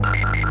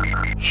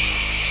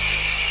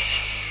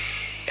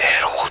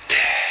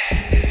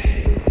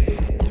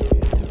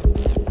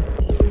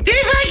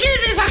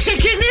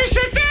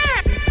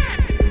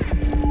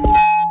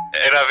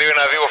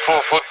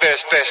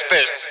τεστ.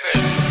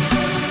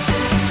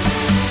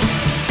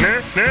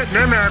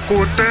 Ναι, με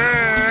ακούτε.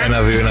 1-2.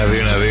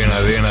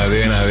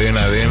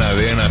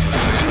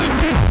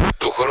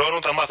 Του χρόνου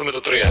θα μάθουμε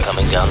το 3.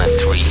 Coming down at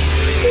 3,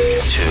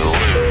 2,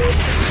 1.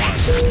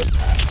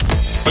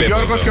 Ο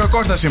Γιώργος και ο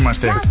Κώστας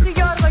είμαστε. Γεια σου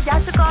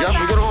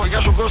Γιώργο, γεια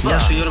σου Κώστα. Γεια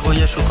σου Γιώργο,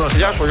 γεια σου Κώστα.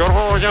 Γεια σου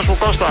Γιώργο, γεια σου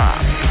Κώστα.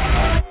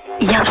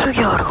 Γεια σου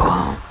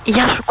Γιώργο,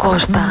 γεια σου Κώστα. Γεια σου Γιώργο, γεια σου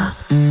Κώστα.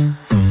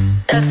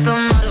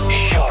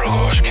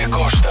 Γιώργος και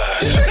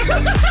Κώστας.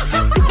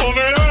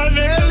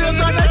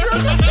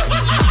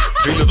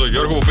 Φίλο το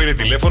Γιώργο που πήρε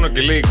τηλέφωνο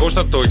και λέει: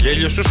 Κώστα, το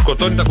γέλιο σου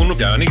σκοτώνει τα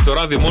κουνούπια. Ανοίγει το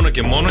ράδιο μόνο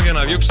και μόνο για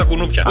να διώξει τα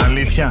κουνούπια.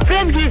 Αλήθεια.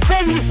 Φεύγει,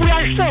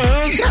 φυλαστό.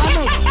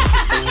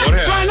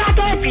 Ωραία.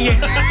 Πανάτα έφυγε.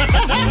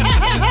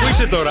 Πού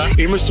είσαι τώρα?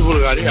 Είμαι στη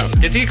Βουλγαρία.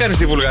 Και τι κάνεις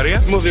στη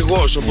Βουλγαρία? Είμαι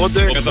οδηγός,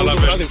 οπότε Καταλαβαίνω.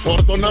 το βράδυ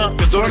φόρτωνα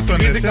και τώρα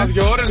πήγα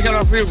 2 ώρες για να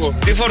φύγω.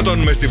 Τι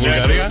φορτώνουμε στη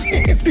Βουλγαρία?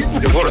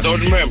 Τι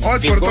φορτώνουμε?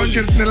 Ό,τι φορτώνει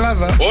και στην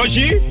Ελλάδα.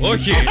 Όχι.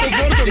 Όχι. Το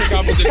φόρτωνε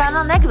κάποτε. Σαν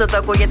ανέκδοτο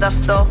ακούγεται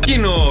αυτό.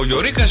 Είναι ο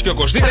Γιωρίκας και ο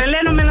Κωστής.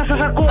 Τρελαίνομαι να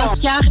σας ακούω.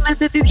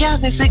 Φτιάχνετε τη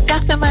διάθεση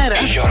κάθε μέρα.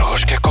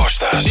 Γιώργος και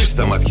Κώστας.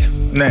 Ανοίξτε τα μάτια.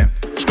 Ναι.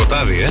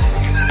 Σκοτάδι,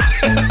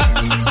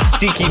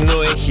 Τι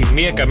κοινό έχει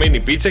μία καμένη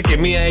πίτσα και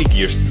μία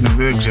έγκυος?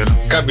 Δεν ξέρω.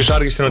 Κάποιος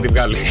άργησε να την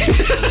βγάλει.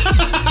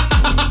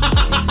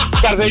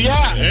 Καρδελιά,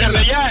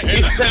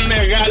 είστε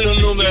μεγάλο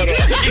νούμερο.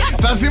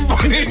 Θα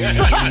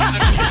συμφωνήσω.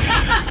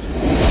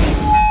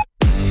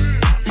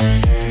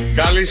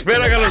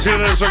 Καλησπέρα, καλώς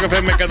ήρθατε στο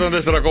καφέ με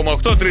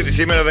 104,8. Τρίτη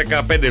σήμερα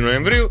 15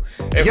 Νοεμβρίου.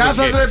 Γεια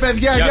σας ρε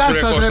παιδιά, γεια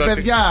σας ρε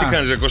παιδιά. Τι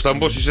κάνεις ρε Κώστα,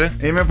 πώς είσαι?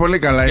 Είμαι πολύ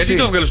καλά, εσύ?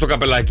 Γιατί το έβγαλες το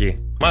καπελάκι?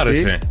 Μ'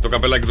 άρεσε το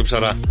καπελάκι του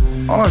ψαρά.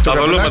 Όχι, τα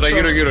δολώματα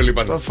γύρω-γύρω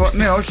λοιπόν.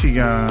 Ναι, όχι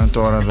για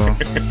τώρα εδώ.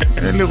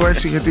 Λίγο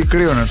έτσι γιατί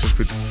κρύο είναι στο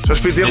σπίτι. Στο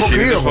σπίτι έχω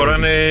κρύο.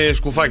 Φοράνε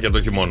σκουφάκια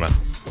το χειμώνα.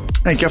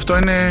 Ναι, και αυτό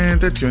είναι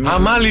τέτοιο. Α,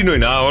 μάλινο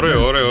είναι.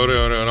 Ωραίο.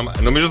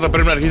 Νομίζω θα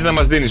πρέπει να αρχίσει να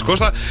μας δίνεις,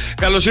 Κώστα.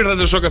 Καλώς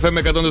ήρθατε στο καφέ με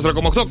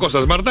 104,8.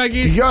 Κώστας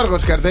Μαρτάκης.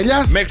 Γιώργος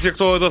Καρτελιάς. Μέχρι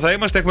 8 εδώ θα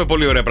είμαστε. Έχουμε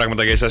πολύ ωραία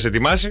πράγματα για εσάς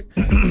ετοιμάσει.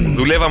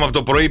 Δουλεύαμε από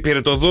το πρωί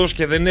πυρετοδός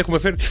και δεν έχουμε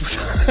φέρει τίποτα.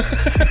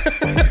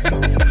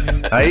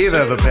 Τα είδα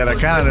εδώ πέρα,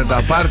 κάνατε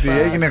τα πάρτι,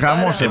 έγινε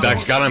χαμός.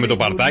 Εντάξει, κάναμε το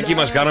παρτάκι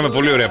μας, κάναμε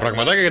πολύ ωραία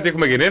πραγματάκια γιατί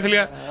έχουμε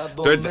γενέθλια.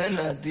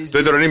 Το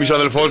έτερονίμισο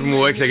αδελφός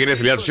μου έχει τα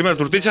γενέθλιά του σήμερα.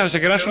 Τουρτίτσα, να σε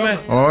κεράσουμε?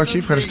 Όχι,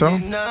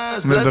 ευχαριστώ.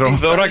 Δεν τρώω.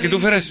 Δωράκι του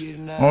φέρες?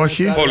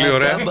 Όχι. Πολύ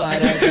ωραία.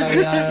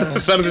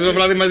 Θα έρθεις το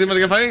βράδυ μαζί μας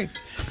για φαΐ?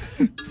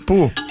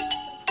 Πού?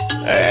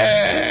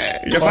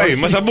 Για φαΐ,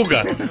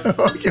 μασαμπούκα.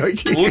 Όχι.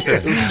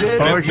 Ούτε.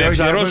 Με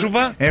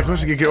ψαρόσουπα.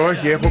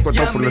 Όχι, έχω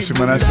κοτόπουλο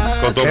σήμερα.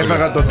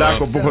 Έφαγα τον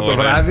τάκο που έχω το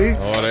βράδυ.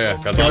 Ωραία, Και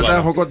μετά κατάλαβα.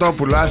 έχω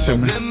κοτόπουλο, άσε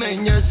με.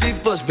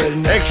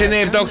 6,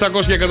 9, 7,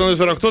 800 και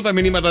 148 τα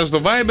μηνύματα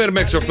στο Viber.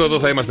 Μέχρι 8 εδώ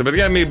θα είμαστε,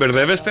 παιδιά, μην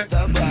μπερδεύεστε.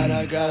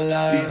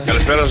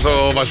 Καλησπέρα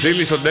στο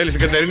Βασίλη, στον Τέλη,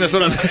 στην Κατερίνα,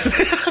 στον Ανέστη.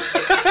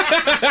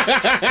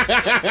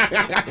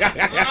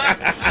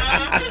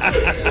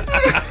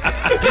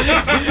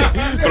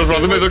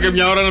 Προσπαθούμε εδώ και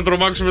μια ώρα να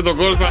τρομάξουμε τον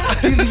Κώστα.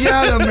 Τι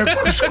διάλογο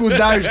με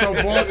σκουντάει στο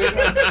πόδι.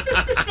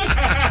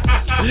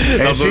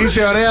 Εσύ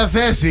είσαι ωραία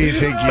θέση,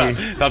 είσαι εκεί.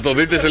 Θα το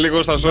δείτε σε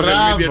λίγο στα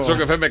social media της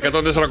ΟΚΕΦΕ με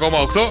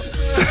 104,8.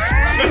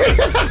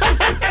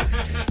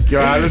 Και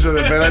ο άλλος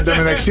εδώ πέρα,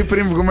 εντωμεταξύ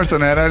πριν βγούμε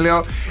στον αέρα,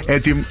 λέω,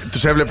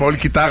 τους έβλεπα όλοι,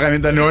 κοιτάγανε,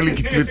 ήταν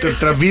όλοι,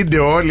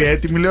 βίντεο όλοι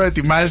έτοιμοι, λέω,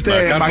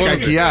 ετοιμάζετε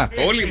μακακιά.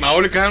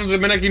 Όλοι κάνονται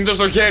με ένα κινητό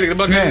στο χέρι, δεν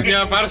μπορεί να κάνει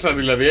μια φάρσα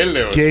δηλαδή,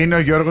 έλεος. Και είναι ο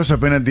Γιώργος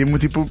απέναντί μου,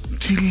 τύπου,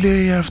 τι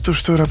λέει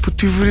αυτός τώρα, που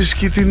τι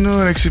βρίσκει την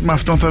όρεξη, με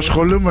αυτόν θα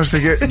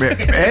ασχολούμαστε.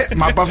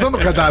 Μα από αυτόν το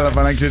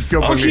κατάλαβα, να ξέρεις πιο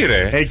πολύ. Όχι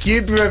ρε. Εκεί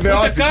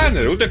επιβεβαιώθηκε.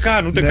 Ούτε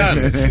καν.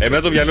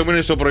 Εμένα το μυαλό μου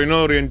είναι στο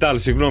πρωινό Oriental,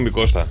 συγγνώμη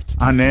Κώστα.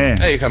 Α, ναι.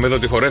 Είχαμε εδώ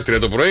τη χορεύτρια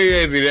το πρωί,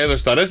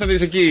 έδωσε τα ρέστα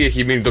της, εκεί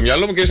έχει μείνει το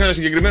μυαλό μου και σε ένα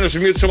συγκεκριμένο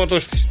σημείο του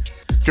σώματός της.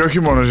 Και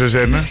όχι μόνο σε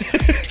σένα.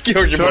 Και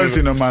όχι σε μόνο. όλη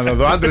την ομάδα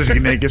εδώ. Άντρες,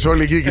 γυναίκες,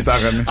 όλοι εκεί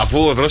κοιτάγανε.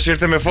 Αφού ο δρόσης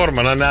ήρθε με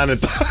φόρμα, να είναι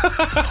άνετα.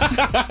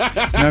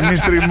 Να μην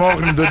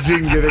στριμώχνει το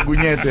τζιν και δεν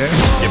κουνιέται.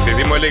 Και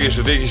επειδή μου έλεγες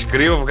ότι έχεις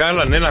κρύο,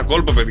 βγάλανε ένα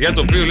κόλπο, παιδιά,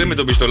 το οποίο λέει με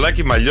το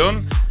πιστολάκι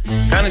μαλλιών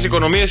κάνεις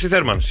οικονομία στη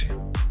θέρμανση.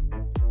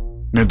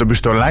 Με το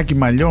πιστολάκι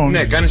μαλλιών.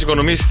 Ναι, κάνεις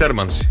οικονομία στη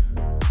θέρμανση.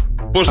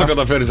 Πώς το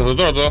καταφέρεις αυτό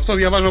τώρα, αυτό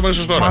διαβάζω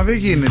αμέσως τώρα. Μα δεν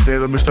γίνεται,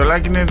 το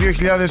πιστολάκι είναι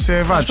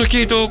 2.000 βάτ. Αυτό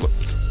και το.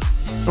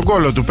 Τον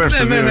κόλλο του, πες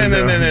το.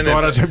 Ναι.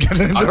 Τώρα σε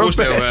πιάσανε τροπές.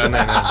 Ακούστε,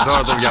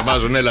 τώρα το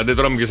διαβάζω, ναι, δηλαδή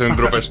τώρα μου πιάσανε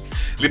τροπές.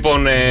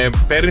 Λοιπόν,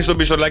 παίρνεις τον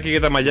πιστολάκι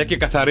για τα μαλλιά και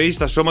καθαρίζεις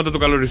τα σώματα του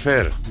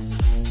καλοριφέρ.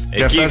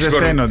 Και αυτά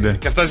ζεσταίνονται.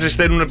 Και αυτά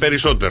ζεσταίνουν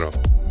περισσότερο.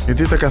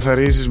 Γιατί τα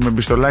καθαρίζεις με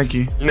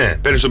πιστολάκι? Ναι,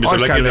 παίρνεις τον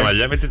πιστολάκι για τα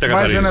μαλλιά, με τι τα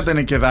καθαρίζεις? Βάζεις ένα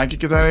τενεκεδάκι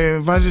και τα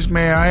βάζεις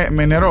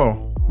με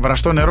νερό.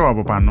 Βραστό νερό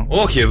από πάνω.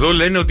 Όχι, εδώ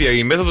λένε ότι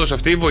η μέθοδος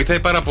αυτή βοηθάει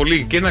πάρα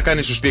πολύ και να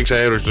κάνει σωστή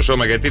εξαέρωση στο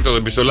σώμα, γιατί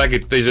το πιστολάκι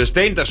το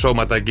ζεσταίνει τα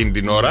σώματα εκείνη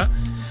την ώρα.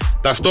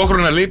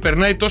 Ταυτόχρονα λέει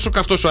περνάει τόσο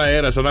καυτός ο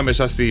αέρας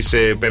ανάμεσα στις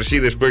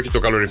περσίδες που έχει το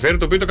καλοριφέρ,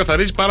 το οποίο το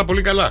καθαρίζει πάρα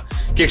πολύ καλά.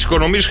 Και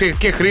εξοικονομίζει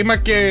και χρήμα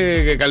και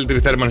καλύτερη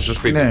θέρμανση στο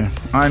σπίτι. Ναι,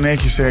 αν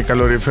έχεις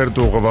καλοριφέρ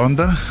του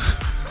 80.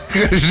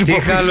 Τι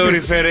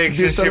καλοριφέρ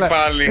έχεις εσύ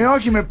πάλι?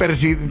 Όχι με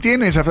περσίδι. Τι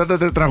εννοείς αυτά τα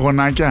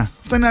τετραγωνάκια?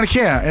 Αυτά είναι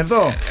αρχαία.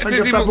 Εδώ.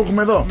 Και αυτά που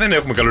έχουμε εδώ. Δεν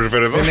έχουμε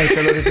καλοριφέρ εδώ. Δεν έχει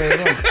καλοριφέρ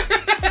εδώ.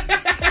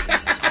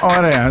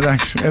 Ωραία,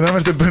 εντάξει. Εδώ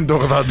είμαστε πριν το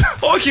 80.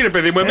 Όχι, ρε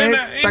παιδί μου, εμένα.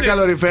 Τα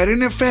καλοριφέρ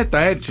είναι φέτα,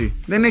 έτσι.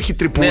 Δεν έχει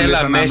τρυπούλες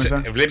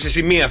ανάμεσα. Βλέπεις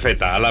εσύ μία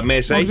φέτα, αλλά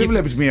μέσα. Όχι, δεν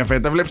βλέπεις μία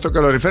φέτα. Βλέπεις το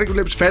καλοριφέρ και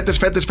βλέπεις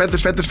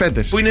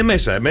φέτες. Που είναι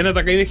μέσα. Εμένα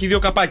έχει 2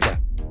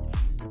 καπάκια.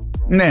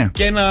 Ναι.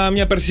 Και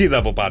μια περσίδα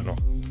από πάνω.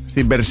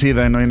 Στην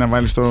περσίδα εννοεί να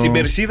βάλεις το. Στην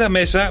περσίδα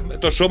μέσα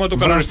το σώμα του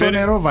καλοριφέρ. Βραστό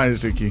νερό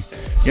βάζεις εκεί.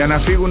 Για να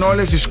φύγουν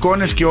όλες οι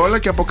σκόνες και όλα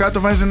και από κάτω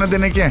βάζεις ένα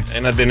ντενεκέ.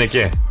 Ένα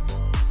ντενεκέ.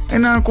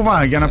 Ένα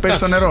κουβά για να πέσει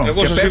το νερό.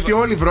 Και πέφτει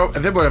όλη η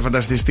Δεν μπορεί να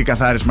φανταστείς τι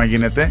καθάρισμα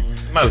γίνεται.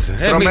 Μάλιστα.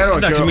 Τρομερό.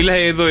 Εντάξει,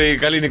 μιλάει εδώ η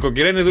καλή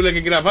νοικοκυρένη, δούλα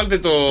και κύριε, βάλτε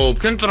το.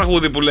 Ποιο είναι το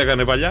τραγούδι που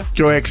λέγανε παλιά?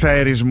 Και ο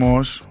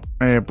εξαερισμός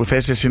που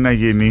θες εσύ να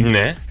γίνει,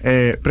 ναι.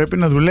 Πρέπει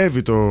να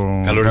δουλεύει το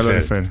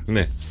καλοριφέρ.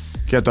 Ναι.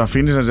 Και το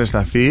αφήνεις να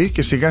ζεσταθεί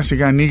και σιγά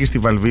σιγά ανοίγεις τη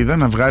βαλβίδα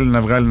να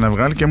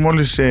βγάλει και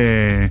μόλις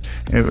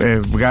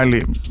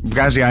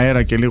βγάζει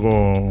αέρα και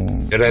λίγο.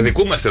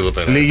 Εραδικούμαστε εδώ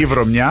πέρα. Λίγη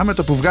βρωμιά, με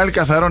το που βγάλει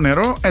καθαρό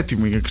νερό,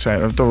 έτοιμη.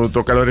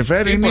 Το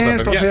καλοριφέρ είναι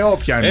στο Θεό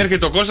πιάνει.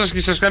 Έρχεται ο Κώστας και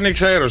σας κάνει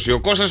εξαέρωση. Ο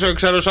Κώστας ο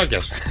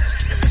εξαεροσάκιας.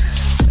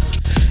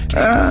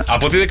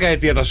 Από τι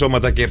δεκαετία τα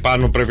σώματα και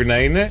πάνω πρέπει να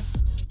είναι?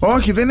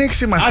 Όχι, δεν έχει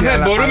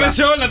σημασία. Μπορούμε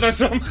σε όλα τα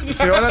σώματα.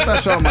 Σε όλα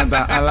τα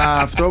σώματα.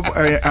 Αλλά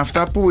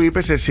αυτά που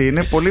είπες εσύ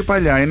είναι πολύ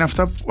παλιά. Είναι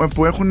αυτά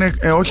που έχουν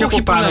όχι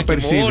από πάνω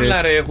περσίδες.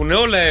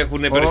 Όλα έχουν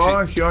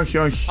περσίδες. Όχι.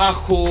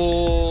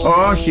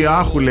 Όχι,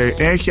 άχου λέει.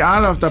 Έχει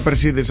άλλα αυτά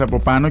περσίδες από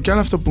πάνω και άλλο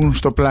αυτό που είναι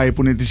στο πλάι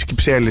που είναι τις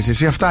κυψέλες.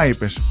 Εσύ αυτά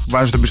είπες.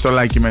 Βάζεις το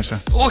πιστολάκι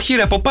μέσα. Όχι,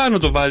 ρε, από πάνω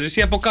το βάζεις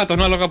ή από κάτω,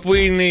 ανάλογα που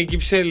είναι η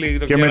κυψέλη.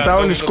 Και μετά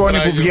όλη η σκόνη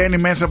που βγαίνει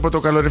μέσα από το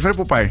καλοριφέρ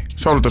που πάει.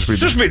 Σε όλο το σπίτι.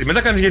 Στο σπίτι,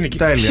 μετά κάνεις γενική.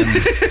 Τέλεια.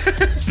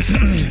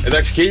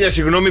 Εντάξει, χίλια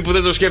συγγνώμη που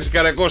δεν το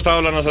σκέφτηκα, ρε Κώστα,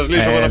 όλα να σας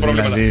λύσω εγώ τα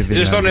προβλήματα.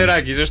 Ζεστό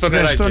νεράκι, ζεστό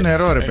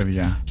νερό, ρε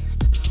παιδιά.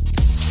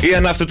 Ή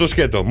ανάφτε το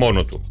σκέτο,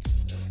 μόνο του.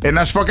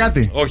 Να σου πω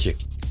κάτι. Όχι.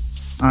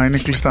 Α, είναι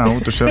κλειστά,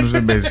 ούτως ή άλλως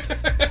δεν παίζει.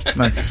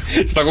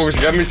 Στα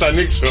κόκκισικά μη στα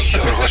ανοίξω.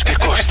 Γιώργος και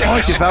Κώστας.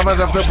 Όχι, θα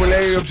βάζα αυτό που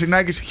λέει ο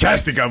Ψινάκης.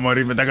 Χιάστηκα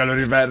μωρί με τα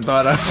καλοριφέρ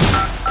τώρα.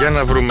 Για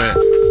να βρούμε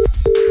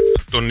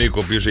τον Νίκο,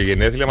 ο οποίος έχει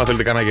γενέθλια. Αν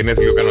θέλετε κανένα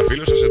γενέθλιο, κανένα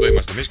φίλο σας, εδώ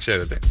είμαστε εμείς,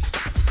 ξέρετε.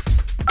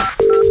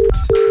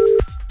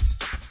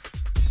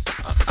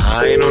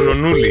 Είναι ο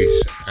Νονούλης.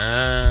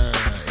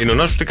 Η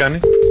νονά σου τι κάνει?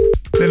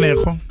 Δεν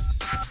έχω.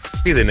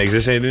 Τι δεν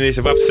έχεις, δεν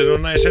είσαι βάφτισε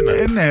νονά εσένα?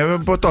 Ναι,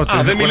 από τότε.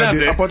 Δεν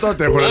μιλάτε. Από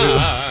τότε έχω δει.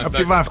 Από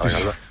τη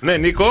βάφτιση. Ναι,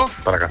 Νίκο.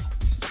 Παρακαλώ.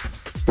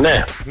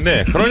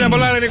 Ναι, χρόνια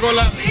πολλά ρε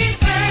Νικόλα.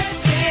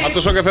 Από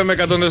το Σοκ FM με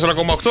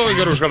 104,8,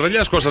 Γιώργος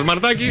Καρτελιάς, Κώστας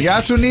Μαρτάκης.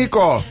 Γεια σου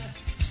Νίκο.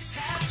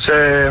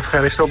 Σε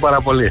ευχαριστώ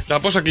πάρα πολύ. Τα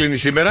πόσα κλείνει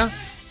σήμερα?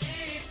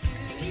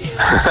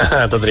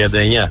 Το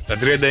 39. Τα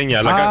 39,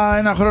 αλλά.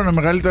 Ένα χρόνο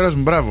μεγαλύτερος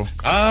μου, μπράβο.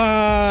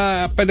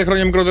 5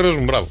 χρόνια μικρότερος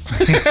μου, μπράβο.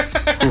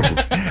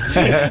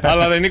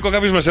 Αλλά δεν, Νίκο,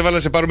 κάποιος μας έβαλε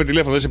σε πάρουμε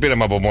τηλέφωνο, δεν σε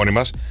πήραμε από μόνοι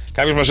μας.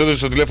 Κάποιος μας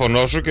έδωσε το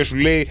τηλέφωνό σου και σου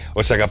λέει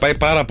ότι σε αγαπάει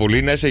πάρα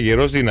πολύ, να είσαι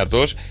γερός,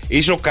 δυνατός,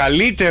 είσαι ο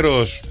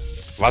καλύτερος.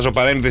 Βάζω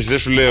παρένθεση, δεν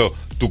σου λέω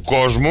του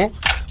κόσμου.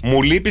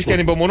 Μου λείπεις και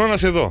ανυπομονώ να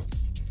σε δω.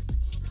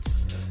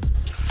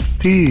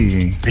 Τι?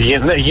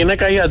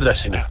 Γυναίκα ή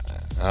άντρας είναι?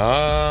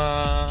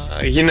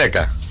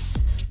 Γυναίκα.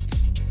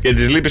 Και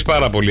της λείπεις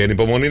πάρα πολύ,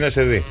 ανυπομονή να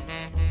σε δει.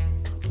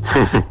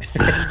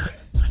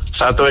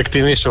 Θα το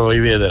εκτιμήσω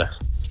ιδιαίτερα.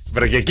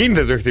 Βρε, και εκείνη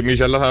δεν το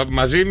εκτιμήσει, αλλά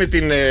μαζί με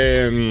την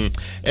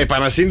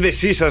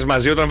επανασύνδεσή σας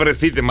μαζί, όταν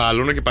βρεθείτε,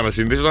 μάλλον και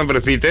επανασύνδεση, όταν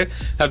βρεθείτε,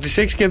 θα τις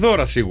έχεις και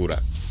δώρα σίγουρα.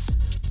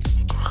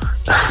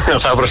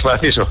 Θα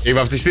προσπαθήσω. Η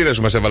βαφτιστήρα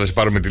σου μας έβαλε σε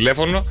πάρουμε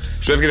τηλέφωνο.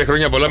 Σου εύχεται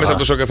χρόνια πολλά μέσα από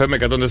το Σοκ FM με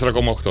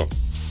 104,8.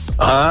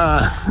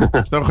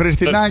 Το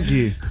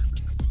Χριστινάκι.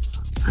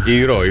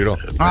 Ηρώ.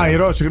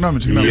 Ηρώ, συγγνώμη.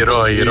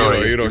 Ηρώ.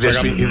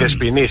 Η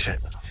Δεσποινήσε.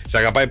 Σε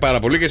αγαπάει πάρα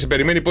πολύ και σε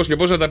περιμένει πώς και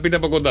πώς να τα πείτε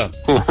από κοντά.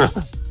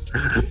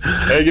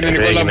 Έγινε,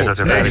 Νικόλα μου.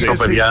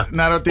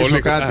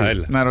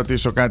 Να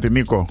ρωτήσω κάτι,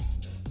 Νίκο.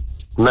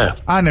 Ναι.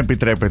 Αν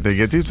επιτρέπετε,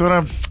 γιατί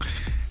τώρα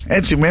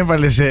έτσι με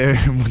έβαλες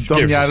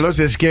το μυαλό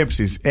σε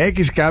σκέψεις.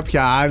 Έχεις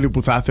κάποια άλλη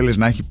που θα ήθελες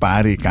να έχει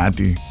πάρει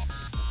κάτι?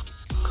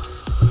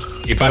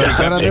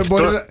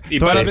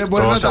 Τώρα δεν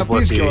μπορείς να τα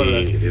πεις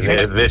κιόλας.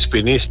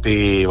 Δεσποινής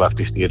τη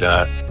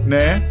βαφτιστήρα.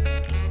 Ναι.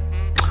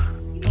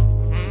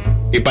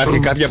 Υπάρχει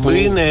κάποια που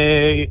είναι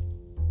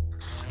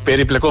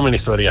περιπλεκόμενη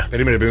ιστορία.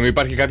 Περίμενε,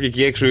 υπάρχει κάποια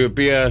εκεί έξω η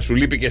οποία σου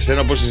λείπει και εσένα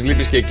όπως της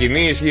λείπεις και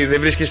εκείνη, ή δεν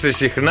βρίσκεστε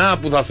συχνά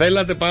που θα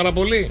θέλατε πάρα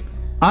πολύ?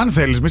 Αν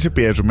θέλεις, μη σε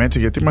πιέζουμε έτσι,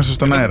 γιατί είμαστε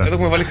στον αέρα. Εδώ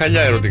έχουμε βάλει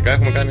χαλιά ερωτικά,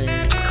 έχουμε κάνει.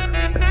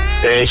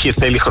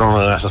 Θέλει χρόνο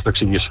να σας το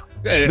εξηγήσω.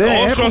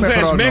 Όσο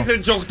θες, μέχρι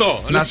τις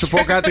 8. Να σου πω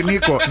κάτι,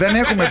 Νίκο. Δεν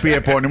έχουμε πει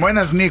επώνυμο.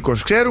 Ένας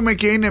Νίκος. Ξέρουμε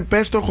και είναι,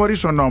 πες το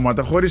χωρίς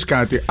ονόματα, χωρίς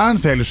κάτι. Αν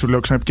θέλεις, σου λέω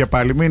ξανά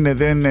πάλι,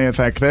 δεν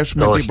θα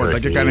εκθέσουμε τίποτα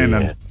και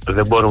κανέναν.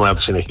 Δεν μπορούμε να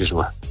το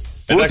συνεχίσουμε.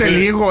 Ούτε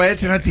λίγο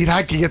έτσι ένα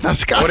τυράκι για τα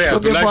σκάφη. Ωραία,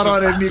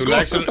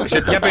 τουλάχιστον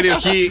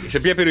σε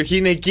ποια περιοχή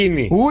είναι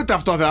εκείνη? Ούτε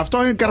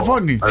αυτό είναι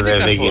καρφώνει.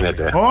 Δεν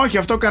γίνεται. Όχι,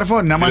 αυτό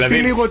καρφώνει. Να μας πει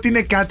λίγο ότι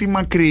είναι κάτι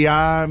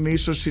μακριά,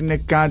 ίσως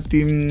είναι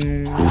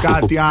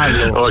κάτι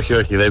άλλο.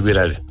 Όχι, δεν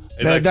πειράζει.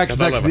 Εντάξει,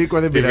 Νίκο,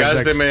 δεν πειράζει. Τη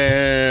βγάζετε με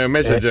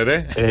Messenger,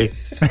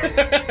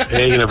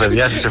 Έγινε,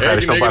 παιδιά, σας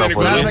ευχαριστώ πάρα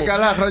πολύ. Να είσαι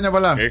καλά, χρόνια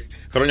πολλά.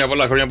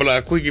 Χρόνια πολλά.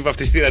 Ακούει και η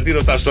βαφτιστήρα, τι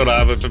ρωτάς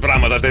τώρα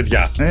πράγματα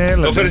τέτοια.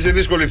 Το φέρνει σε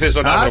δύσκολη θέση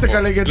τον άνθρωπο.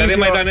 Δηλαδή,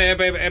 άμα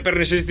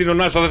έπαιρνε εσύ την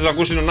ονά σου, θα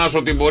ακούσει την ονά σου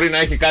ότι μπορεί να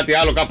έχει κάτι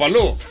άλλο κάπου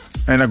αλλού.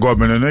 Ένα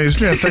γκόμενο εννοείς,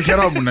 θα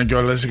χαιρόμουν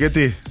κιόλας.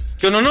 Γιατί.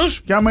 Και ο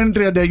νονός? Και άμα είναι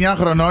 39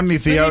 χρονών η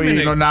θεία ή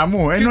η νονά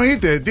μου,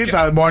 εννοείται. Τι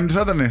θα, μόνη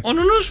θα ήτανε. Ο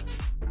νονός?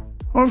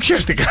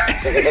 Πιέστηκα.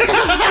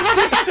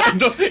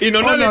 Η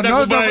νονά λέει τα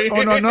κουμπάει.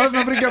 Ο νονός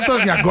να βρει και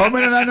αυτός μια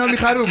γκόμενα να είναι όλοι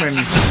χαρούμενοι.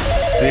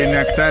 Την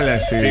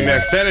εκτέλεση. Την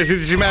εκτέλεση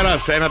της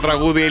ημέρας. Ένα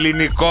τραγούδι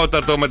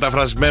ελληνικότατο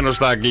μεταφρασμένο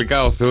στα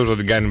αγγλικά. Ο Θεός να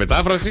την κάνει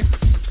μετάφραση.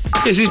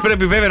 Και εσείς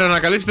πρέπει βέβαια να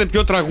ανακαλύψετε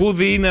ποιο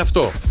τραγούδι είναι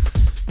αυτό.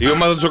 Η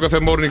ομάδα του Cafe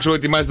Morning Show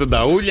ετοιμάζει τα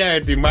ταούλια,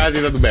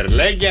 ετοιμάζει τα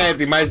τουμπερλέκια,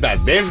 ετοιμάζει τα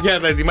ντεύια,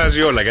 τα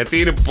ετοιμάζει όλα. Γιατί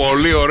είναι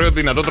πολύ ωραίο,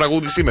 δυνατό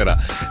τραγούδι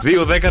σήμερα.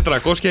 2, 10,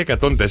 300 και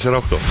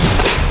 104,8.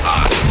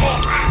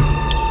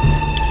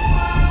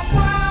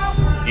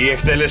 Η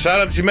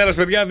εκτελεσάρα της ημέρας,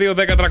 παιδιά, 2,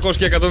 10, 300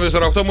 και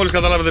 104,8. Μόλις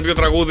καταλάβετε ποιο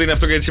τραγούδι είναι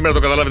αυτό, γιατί σήμερα το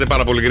καταλάβετε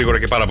πάρα πολύ γρήγορα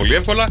και πάρα πολύ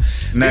εύκολα.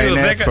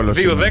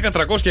 2, 10,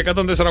 300 και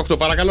 104,8.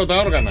 Παρακαλώ τα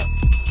όργανα.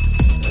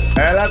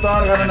 Έλα το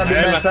όργανο να μπει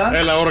μέσα.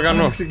 Έλα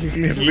όργανο.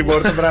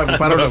 Λοιπόν, μπράβο,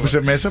 παρόλο που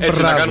είσαι μέσα.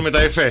 Έτσι να κάνουμε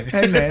τα εφέ.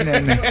 Ναι.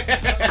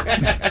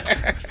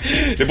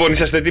 Λοιπόν,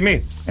 είσαστε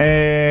έτοιμοι?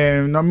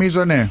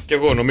 Νομίζω ναι. Κι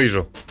εγώ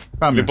νομίζω.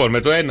 Πάμε. Λοιπόν, με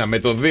το 1, με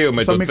το 2,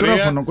 με το 3. Στο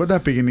μικρόφωνο, κοντά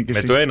πήγαινε και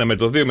εσύ. Με το 1, με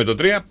το 2, με το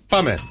 3,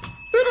 πάμε.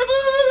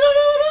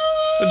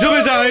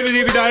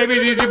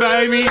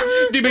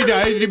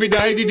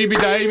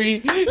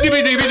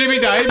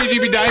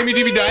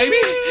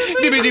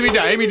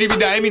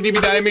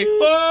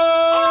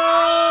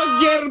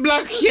 Girl,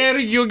 black hair,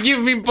 you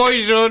give me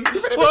poison.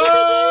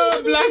 Oh,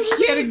 black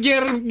hair,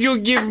 girl, you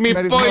give me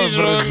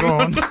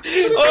poison.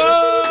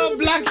 Oh,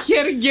 black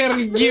hair, girl,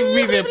 give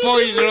me the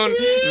poison.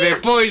 The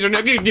poison.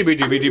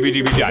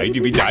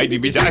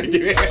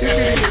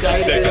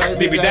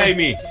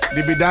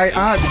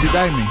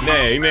 Ναι,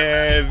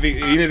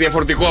 είναι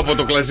διαφορετικό από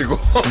το κλασικό.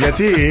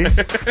 Γιατί?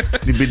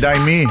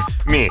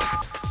 Μη.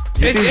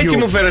 Έτσι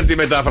μου φέρατε τη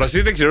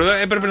μετάφραση, δεν ξέρω,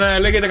 έπρεπε να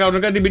λέγεται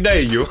κανονικά την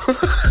πιντάιγιου.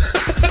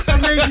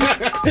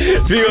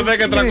 2,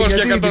 10, 300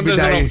 και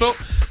 104,8.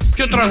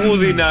 Ποιο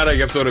τραγούδι είναι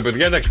άραγε αυτό, ρε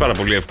παιδιά? Εντάξει, πάρα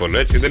πολύ εύκολο,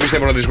 έτσι. Δεν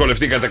πιστεύω να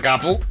δυσκολευτήκατε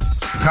κάπου.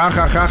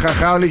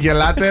 Χαχαχαχαχα, όλοι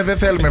γελάτε. Δεν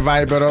θέλουμε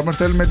Viber όμως,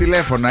 θέλουμε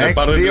τηλέφωνα.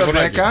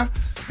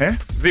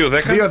 2,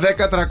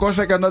 10,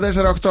 300,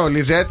 104,8.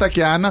 Λιζέτα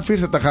και Άννα,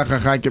 αφήστε τα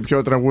χαχαχά και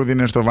ποιο τραγούδι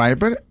είναι στο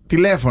Viber.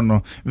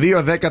 Τηλέφωνο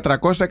 2, 10,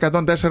 300,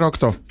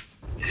 104,8.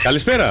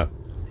 Καλησπέρα.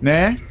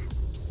 Ναι.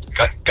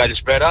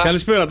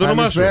 Καλησπέρα, το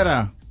όνομά σου?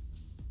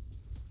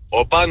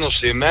 Ο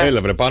Πάνος είμαι.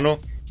 Έλα βρε Πάνο.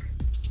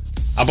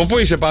 Από πού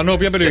είσαι Πάνο,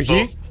 ποια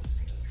περιοχή?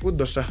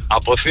 Φούντοσα.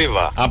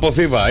 Από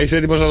Θήβα. Είσαι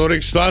έτοιμος να το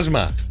ρίξεις το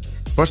άσμα?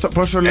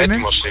 Πώς το λένε?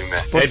 Έτοιμος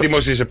είμαι.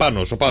 Έτοιμος είσαι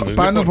Πάνος, ο Πάνος.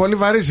 Πάνω λοιπόν. πολύ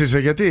βαρύς είσαι,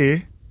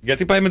 γιατί?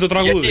 Γιατί πάει με το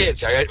τραγούδι. Γιατί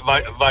έτσι,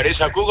 βαρύς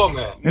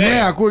ακούγομαι.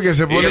 Ναι,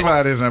 ακούγεσαι πολύ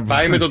βαρύς να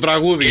πάει με το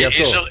τραγούδι γι'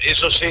 αυτό.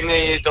 Ίσως είναι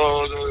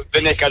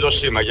δεν έχει καλό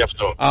σήμα γι'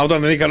 αυτό.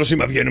 Όταν δεν έχει καλό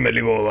σήμα βγαίνουμε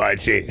λίγο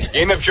έτσι.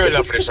 Είμαι πιο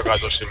ελαφρύς το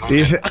καλό σήμα.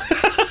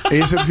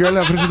 Είσαι πιο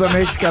ελαφρύς όταν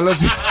έχεις καλό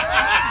σήμα.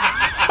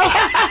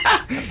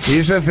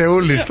 Είσαι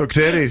θεούλης, το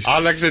ξέρεις.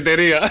 Άλλαξε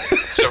εταιρεία.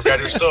 Σε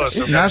ευχαριστώ.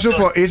 Να σου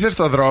πω, είσαι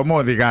στο δρόμο,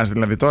 οδηγάς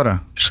δηλαδή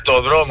τώρα?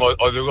 Στο δρόμο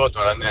οδηγώ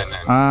τώρα, ναι.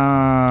 Α,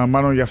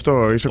 μάλλον γι'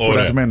 αυτό είσαι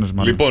κουρασμένος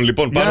μάλλον.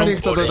 Λοιπόν, πάμε.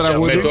 Για το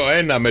τραγούδι. Με το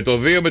 1, με το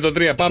 2, με το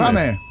 3,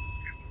 πάμε.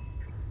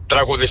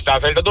 Τραγουδιστά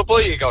θέλετε να το πω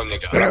ή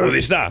κανονικά?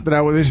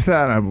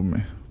 Τραγουδιστά να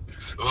πούμε.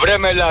 Βρε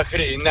με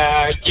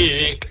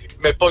λαχρινάκι,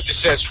 με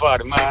πότισες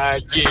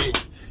φαρμάκι.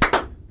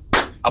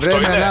 Βρε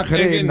με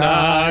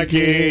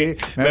λαχρινάκι,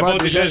 με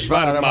πότισες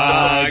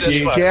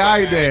φαρμάκι. Και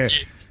άιντε.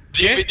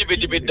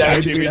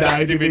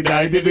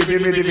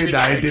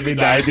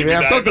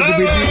 Αυτό το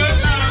τιμπιτί.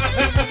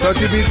 Το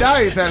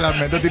τιμπιτάι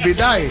θέλαμε, το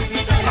τιμπιτάι.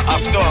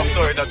 Αυτό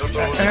ήταν το.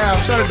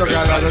 Αυτό είναι το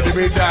καλό, το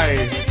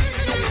τιμπιτάι.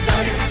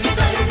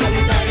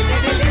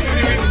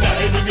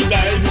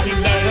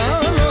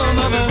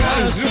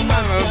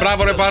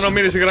 Μπράβο ρε Πάνο,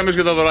 μείνε στη γραμμή σου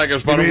και τα δωράκια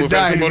σου. Πάνω μου,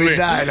 ευχαριστώ πολύ.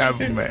 Τιμπιτάι να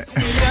πούμε.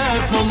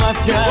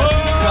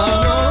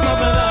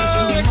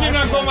 Είναι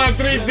ακόμα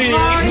τρίτη.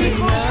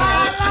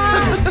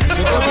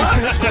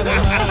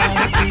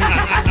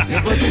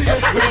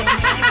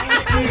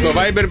 Το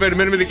Viber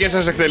περιμένουμε δικές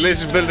σας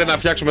εκτελέσεις που θέλετε να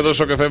φτιάξουμε εδώ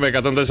στο καφέ με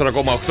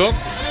 104,8.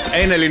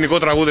 Ένα ελληνικό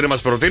τραγούδι να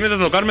μας προτείνετε,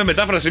 θα το κάνουμε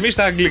μετάφραση εμείς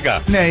στα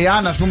αγγλικά. Ναι, η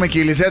Άννα, ας πούμε, και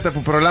η Λιζέτα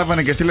που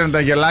προλάβανε και στείλανε τα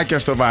γελάκια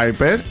στο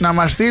Viber, να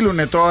μας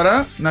στείλουν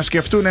τώρα να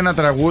σκεφτούν ένα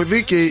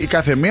τραγούδι και η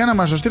κάθε μία να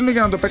μας το στείλουν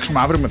για να το παίξουμε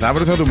αύριο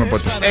μεθαύριο. Θα δούμε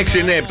πότε. 6,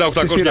 9, 7,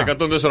 800 και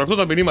 104,8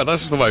 τα μηνύματά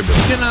σας στο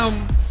Viber. Και ένα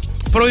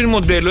πρώην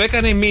μοντέλο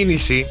έκανε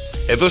μήνυση.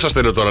 Εδώ σας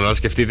θέλω τώρα να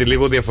σκεφτείτε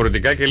λίγο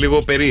διαφορετικά και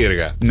λίγο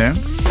περίεργα. Ναι.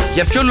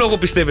 Για ποιο λόγο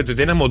πιστεύετε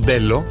ότι ένα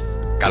μοντέλο,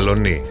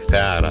 καλονί,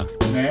 θεάρα,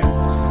 Ναι.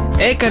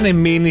 έκανε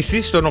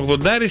μήνυση στον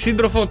 80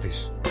 σύντροφό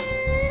της?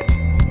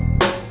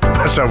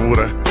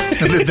 Σαβούρα.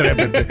 Δεν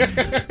τρέπεται.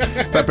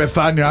 Θα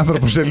πεθάνει ο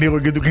άνθρωπος σε λίγο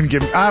και του κάνει και.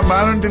 Α,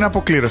 μάλλον την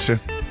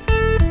αποκλήρωσε.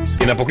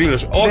 Την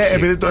αποκλήρωσε. Όχι.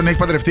 Επειδή τον έχει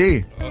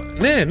παντρευτεί.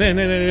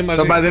 Ναι, μαζί.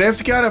 Τον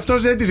παντρεύτηκε, άρα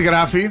αυτός δεν τις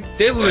γράφει.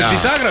 Τι έχουμε,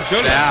 τις τα έγραψε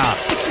όλα.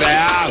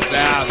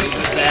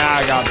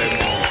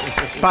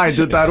 Πάει,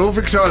 του τα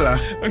ρούφηξε όλα.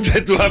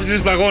 Του άφησε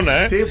σταγόνα,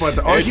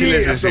 Τίποτα.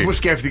 Όχι αυτό που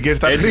σκέφτηκες,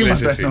 τα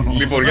χρήματα.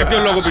 Λοιπόν, για ποιο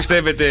λόγο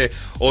πιστεύετε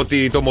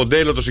ότι το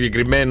μοντέλο το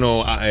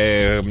συγκεκριμένο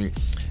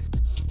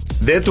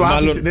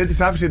δεν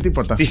της άφησε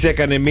τίποτα. Της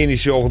έκανε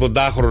μήνυση ο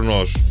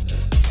 80χρονος.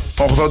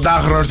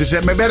 80χρονος της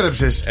με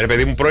μπέρδεψες. Ρε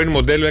παιδί μου, πρώην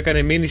μοντέλο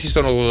έκανε μήνυση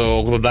στον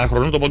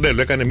 80χρονο. Το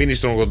μοντέλο έκανε μήνυση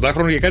στον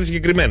 80χρονο για κάτι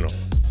συγκεκριμένο.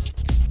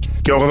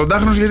 Και ο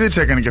 80χρονος γιατί της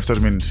έκανε και αυτός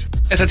μήνυση?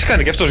 Θα της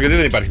κάνει και αυτός, γιατί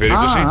δεν υπάρχει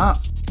περίπτωση.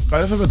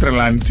 Δεν θα με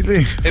τρελάνει, τι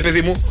λέει.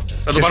 Παιδί μου,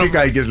 να το πάρω. Εσύ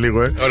κάηκες λίγο,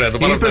 Ωραία, το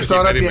πάρω. Είπες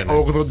τώρα ότι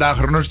ο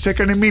 80χρονος της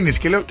έκανε μήνυση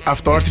και λέω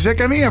αυτός της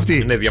έκανε ή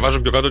αυτή? Ναι, διαβάζω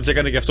πιο κάτω της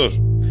έκανε και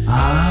αυτός.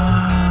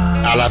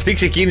 Αλλά αυτή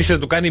ξεκίνησε να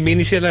του κάνει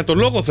μήνυση, αλλά το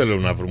λόγο θέλω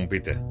να βρω, μου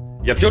πείτε.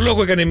 Για ποιο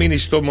λόγο έκανε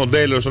μήνυση το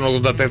μοντέλο στον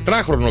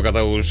 84χρονο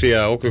κατά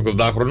ουσία, όχι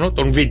 80χρονο,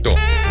 τον Βίτο?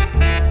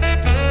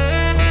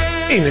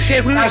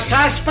 Είναι, να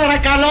σας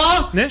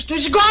παρακαλώ, ναι,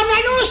 στους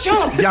γκόμενους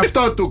σου! Γι'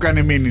 αυτό του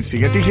έκανε μήνυση,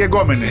 γιατί είχε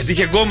γκόμενες. Γιατί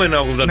είχε γκόμενα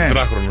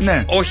 84χρονος.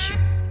 Ναι. Όχι.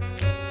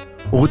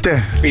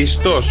 Ούτε.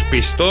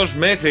 Πιστός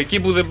μέχρι εκεί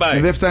που δεν πάει.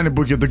 Δεν φτάνει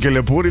που είχε το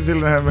κελεπούρι, θέλει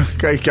να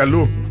καεί κι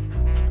αλλού.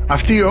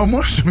 Αυτή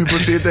όμως,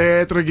 μήπως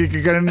έτρωγε και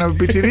έκανε ένα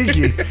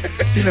πιτσιρίκι.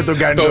 Τι είναι τον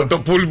κάνει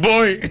το pool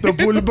boy. Το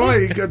pool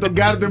boy, το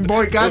garden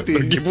boy κάτι.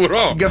 Τον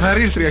κυπουρό. Την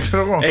καθαρίστρια,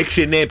 ξέρω εγώ.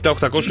 6, 9, 7,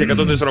 800 και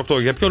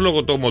 148. Για ποιο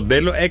λόγο το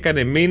μοντέλο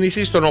έκανε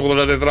μήνυση στον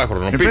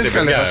 84χρονο? Πείτε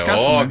καλέ,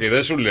 όχι,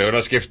 δεν σου λέω.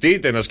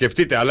 Να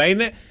σκεφτείτε. Αλλά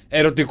είναι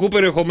ερωτικού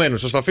περιεχομένου.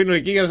 Σας το αφήνω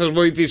εκεί για να σας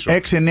βοηθήσω.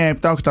 6, 9,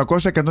 7,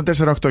 800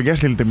 148. Για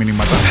στείλτε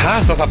μηνύματα.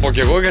 Άστα θα πω κι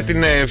εγώ για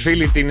την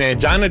φίλη την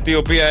Τζάνετ, η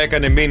οποία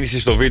έκανε μήνυση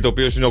στο Βίτο, ο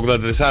οποίος είναι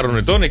 84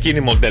 ετών. Εκείνη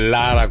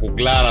μοντελάρα,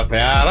 κουκλάρα,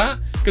 θεάρα.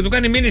 Και του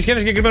κάνει μήνυση για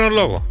ένα συγκεκριμένο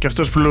λόγο. Και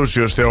αυτός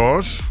πλούσιος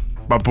θεός,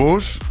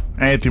 παππούς,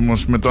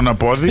 έτοιμος με τον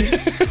απόδι.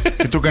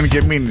 Και του έκανε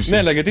και μήνυση. Ναι,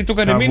 αλλά γιατί του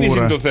έκανε μήνυση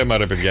είναι το θέμα,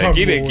 ρε παιδιά.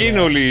 Εκεί είναι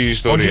όλη η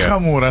ιστορία. Όχι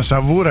χαμούρα,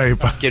 σαβούρα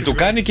είπα. Και του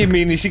κάνει και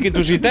μήνυση και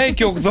του ζητάει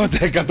και 80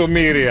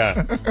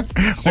 εκατομμύρια.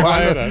 Σε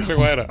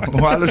αέρα.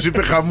 Ο άλλος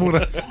είπε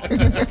χαμούρα.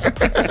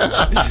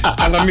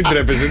 Αλλά μην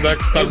τρέπεσαι,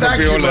 εντάξει, τα έχω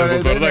πει όλα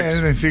εδώ τώρα.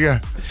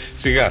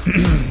 Σιγά.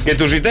 Και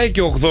του ζητάει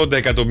και 80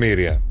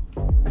 εκατομμύρια.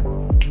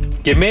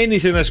 Και μένει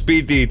σε ένα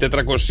σπίτι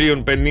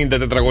 450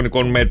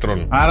 τετραγωνικών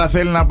μέτρων. Άρα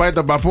θέλει να πάει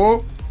τον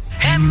παππού.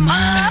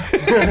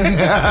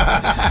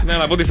 Ναι,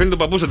 να πω ότι φαίνεται τον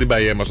παππού θα την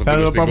πάει αίμα.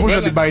 Το παππού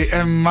θα την πάει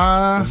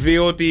αίμα.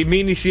 Διότι η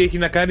μήνυση έχει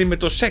να κάνει με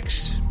το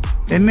σεξ.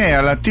 Ναι,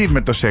 αλλά τι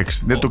με το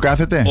σεξ? Δεν του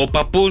κάθεται? Ο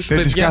παππούς,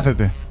 δεν της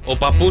κάθεται. Ο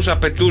παππούς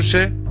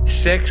απαιτούσε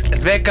σεξ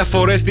 10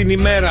 φορές την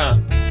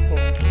ημέρα.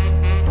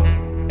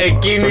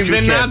 Εκείνη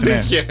δεν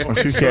άντυχε.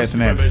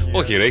 Ναι.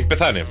 Όχι, ρε, έχει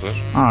πεθάνει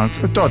αυτός.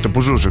 Τότε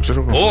που ζούσε,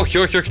 ξέρω εγώ.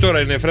 Όχι, τώρα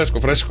είναι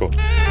φρέσκο.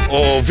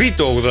 Ο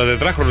Βίτο,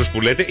 84χρονος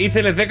που λέτε,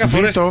 ήθελε 10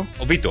 φορές. Ο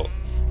Βίτο.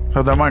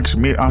 Θα τα μάξει.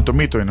 Το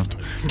Μήτο είναι αυτό.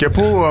 Και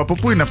από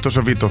πού είναι αυτός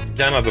ο Βίτο?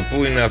 Για να το,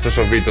 πού είναι αυτός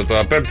ο Βίτο?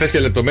 Θες και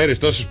λεπτομέρειες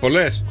τόσες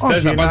πολλές?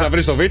 Θες να πας να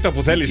βρεις το Βίτο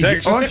που θέλει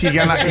σεξ? Όχι,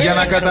 για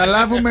να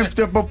καταλάβουμε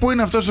από πού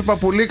είναι αυτός ο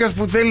παπουλίκας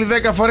που θέλει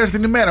 10 φορές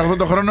την ημέρα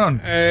 80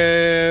 χρονών.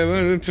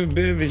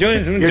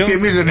 Γιατί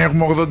εμείς δεν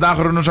έχουμε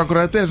 80χρονους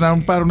ακροατές να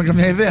μου πάρουν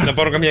καμιά ιδέα. Να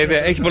πάρω καμιά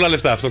ιδέα. Έχει πολλά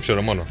λεφτά, αυτό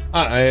ξέρω μόνο.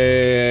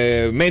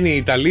 Μένει η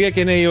Ιταλία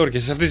και Νέα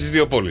Υόρκη, σε αυτές τις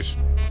δύο πόλεις.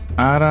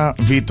 Άρα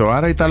Βίτο,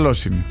 άρα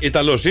Ιταλός είναι.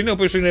 Ιταλός είναι, ο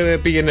οποίος είναι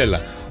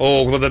πηγενέλα. Ο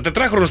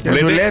 84χρονος που λέτε.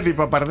 Δουλεύει η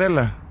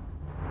παπαρδέλα.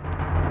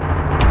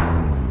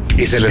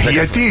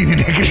 Γιατί είναι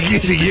νεκρική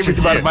σιγή με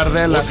την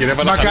παπαρδέλα?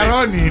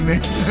 Μακαρόνι είναι.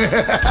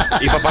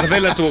 Η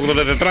παπαρδέλα του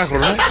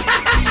 84χρονου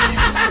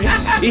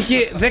είχε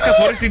 10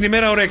 φορές την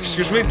ημέρα όρεξη.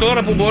 Και σου λέει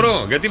τώρα που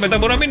μπορώ, γιατί μετά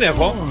μπορώ να μην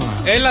έχω.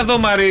 Έλα εδώ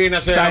Μαρίνα.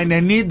 Στα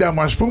 90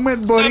 μου, ας πούμε,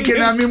 μπορεί και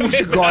να μην μου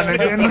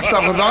σηκώνεται. Ενώ στα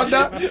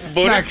 80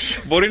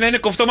 μπορεί να είναι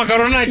κοφτό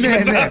μακαρονάκι.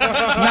 Ναι,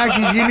 να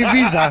έχει γίνει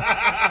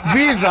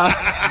βίδα.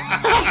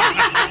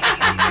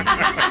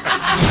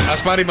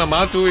 Ας πάρει η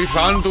μαμά του, η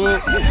φαν του,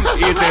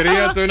 η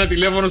εταιρεία του ένα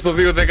τηλέφωνο στο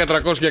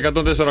 210-300 και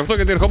 148.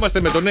 Γιατί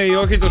ερχόμαστε με το ναι ή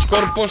όχι. Το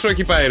σκορ πόσο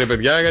έχει πάει, ρε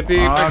παιδιά? Γιατί.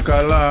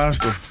 Καλά,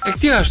 άστο.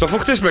 Τι άστο, αφού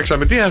χτες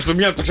παίξαμε. Τι άστο,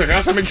 μια το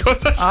ξεχάσαμε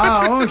κιόλας.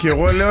 Όχι,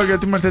 εγώ λέω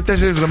γιατί είμαστε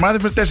 4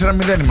 εβδομάδες.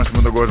 4-0 είμαστε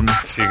με τον κόσμο.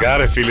 Σιγά,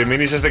 ρε φίλε,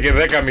 μην είσαστε και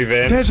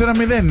 10-0.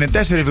 4-0 είναι.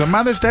 4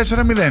 εβδομάδες,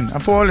 4-0.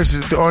 Αφού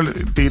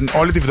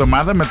όλη τη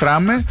βδομάδα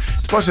μετράμε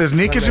πόσες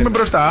νίκες είμαι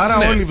μπροστά. Άρα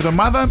όλη η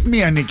εβδομάδα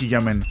μία νίκη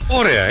για μένα.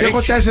 Ωραία. Και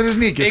έχω 4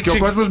 νίκες και ο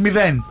κόσμος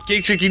 0. Και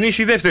έχει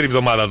ξεκινήσει η δεύτερη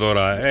εβδομάδα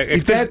τώρα.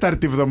 Η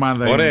τέταρτη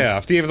εβδομάδα. Ωραία. Είναι.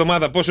 Αυτή η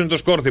εβδομάδα πόσο είναι το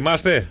σκορ,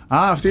 θυμάστε?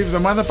 Αυτή η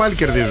εβδομάδα πάλι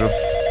κερδίζω.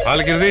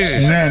 Πάλι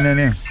κερδίζεις?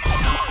 Ναι.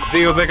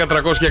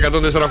 2-10-300 και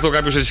 148.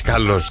 Κάποιος έτσι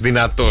καλός,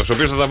 δυνατός, ο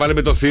οποίος θα τα βάλει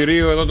με το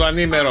θηρίο εδώ το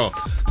ανήμερο.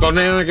 Τον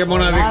ένα και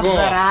μοναδικό.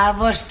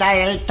 Μπράβο στα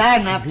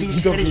ελτά να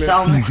πεις,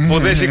 χρυσό μου. Που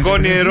δεν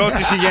σηκώνει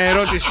ερώτηση για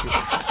ερώτηση.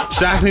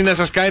 Ψάχνει να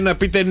σας κάνει να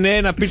πείτε ναι,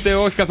 να πείτε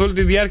όχι καθ' όλη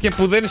τη διάρκεια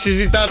που δεν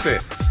συζητάτε.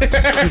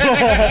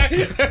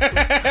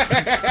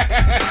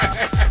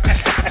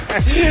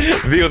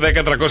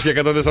 2-10-300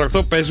 και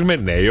 148. Παίζουμε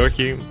ναι ή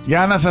όχι.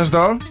 Για να σας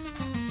δω.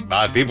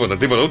 Α, τίποτα.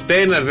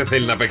 Ούτε ένας δεν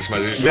θέλει να παίξει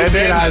μαζί σου.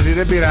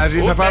 Δεν πειράζει.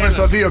 Θα πάμε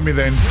στο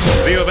 2-0.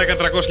 2, 10,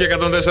 300 και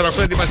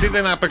 104.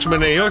 Ετοιμαστείτε να παίξουμε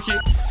ναι ή όχι.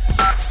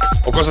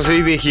 Ο Κώστας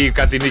ήδη έχει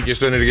κάτι νίκες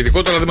στο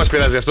ενεργητικό. Τώρα δεν μας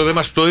πειράζει αυτό, δεν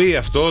μας πτωεί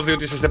αυτό,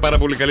 διότι είστε πάρα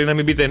πολύ καλοί να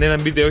μην πείτε ναι, να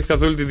μην πείτε όχι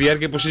καθ' όλη τη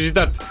διάρκεια που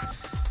συζητάτε.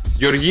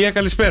 Γεωργία,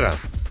 καλησπέρα.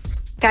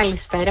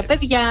 Καλησπέρα,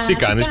 παιδιά. Τι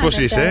κάνεις, πώς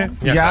είσαι?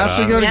 Γεια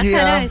σου,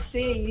 Γεωργία.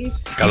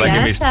 Καλά κι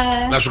εμείς.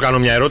 Να σου κάνω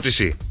μια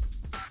ερώτηση.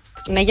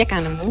 Ναι, για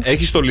κάνε μου.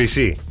 Έχεις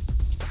στολίσει?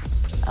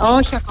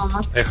 Όχι ακόμα.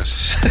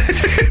 Έχασες.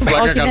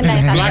 Πλάκα κάνω.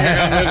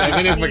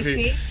 Δεν έχουμε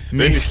εξηγήσει.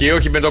 Δεν ισχύει,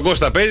 όχι με τον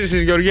Κώστα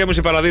παίζεις. Γεωργία μου,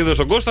 σε παραδίδω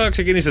στον Κώστα.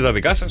 Ξεκινήστε τα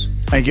δικά σας.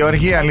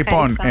 Γεωργία,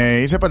 λοιπόν,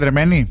 είσαι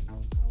παντρεμένη?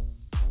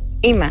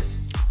 Είμαι.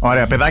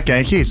 Ωραία, παιδάκια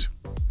έχεις?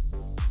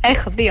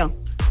 Έχω 2.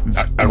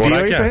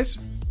 Αγοράκια. 2 είπες?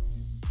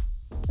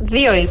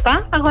 2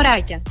 είπα,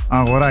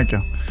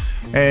 Αγοράκια.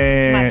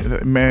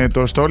 Με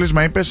το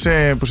στόλισμα είπες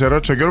που σε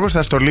ρώτησε ο Γιώργος,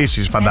 θα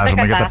στολίσεις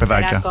φαντάζομαι για τα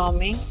παιδάκια.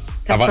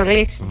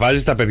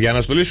 Βάζεις τα παιδιά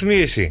να στολίσουν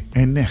ή εσύ?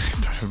 Ναι,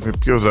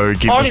 ποιος όλοι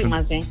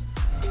μαζί.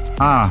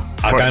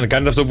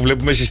 Κάνετε αυτό που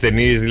βλέπουμε στις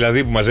ταινίες,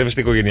 δηλαδή που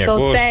μαζεύεστε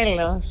οικογενειακώς.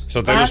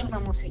 Στο τέλος.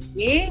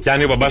 Μουσική.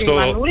 Πιάνει ο μπαμπάς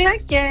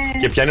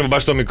και πιάνει ο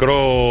μπαμπάς το μικρό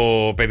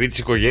παιδί της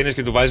οικογένειας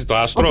και του βάζει το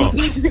άστρο.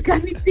 Δεν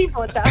κάνει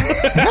τίποτα.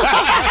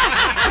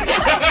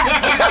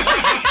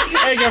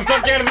 Γι' αυτό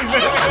κέρδισε.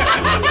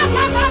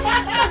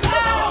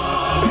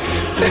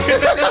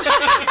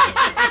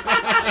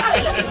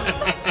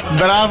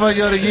 Μπράβο,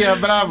 Γεωργία,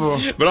 μπράβο.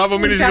 Μπράβο,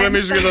 μείνεις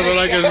γραμμή σου για τα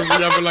δωράκια σου.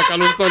 Μια πολλά,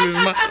 καλό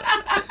στόλισμα.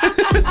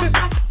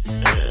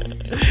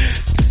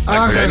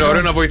 Είναι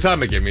ωραίο να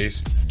βοηθάμε κι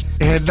εμείς.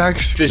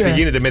 Εντάξει. Ξέρεις τι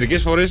γίνεται,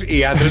 μερικές φορές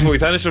οι άντρες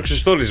βοηθάνε στο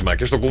ξεστόλισμα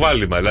και στο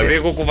κουβάλιμα. Δηλαδή,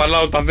 εγώ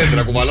κουβαλάω τα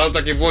δέντρα, κουβαλάω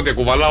τα κυβότια,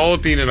 κουβαλάω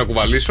ό,τι είναι να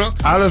κουβαλήσω.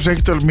 Άλλος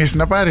έχει τολμήσει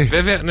να πάρει?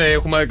 Βέβαια, ναι,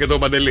 έχουμε και το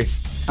Παντελή.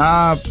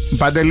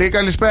 Παντελή,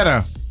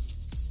 καλησπέρα.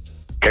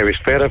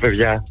 Καλησπέρα,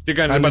 παιδιά. Τι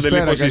κάνεις,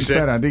 Παντελή, πώς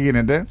είσαι? Τι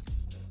γίνεται?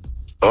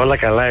 Όλα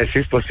καλά,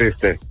 εσείς πώς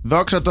είστε?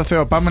 Δόξα τω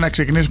Θεώ, πάμε να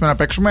ξεκινήσουμε να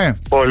παίξουμε.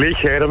 Πολύ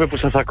χαίρομαι που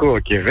σας ακούω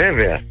και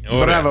βέβαια.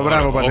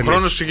 Μπράβο, Παντελή. Ο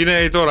χρόνος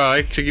ξεκινάει τώρα,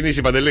 έχει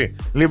ξεκινήσει, Παντελή.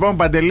 Λοιπόν,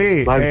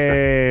 Παντελή.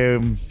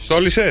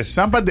 Στόλισες?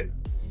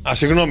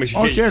 Συγγνώμη.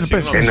 Όχι,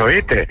 πες.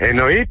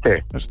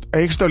 Εννοείται.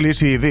 Έχεις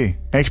στολίσει ήδη?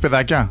 Έχεις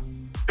παιδάκια?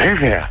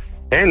 Βέβαια.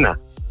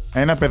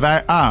 Ένα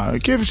παιδάκι.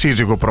 Και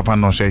σύζυγο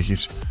προφανώς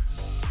έχεις.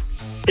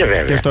 Και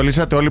βέβαια. Και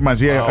στολίσατε όλοι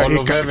μαζί.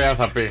 Όλο βέβαια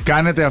θα πει.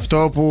 Κάνετε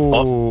αυτό που.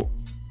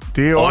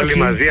 Όλοι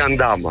μαζί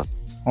αντάμα.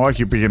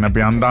 Όχι, πήγε να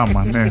πει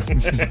αντάμα, ναι.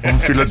 Ο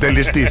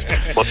φιλοτελιστής.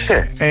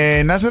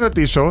 Ποτέ. Να σε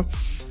ρωτήσω.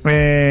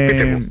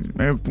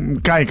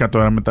 Κάηκα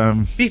τώρα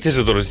μετά. Τι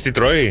θες τώρα, τι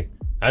τρώει?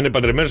 Αν είναι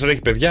παντρεμένος, αν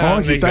έχει παιδιά?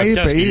 Όχι, τα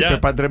είπε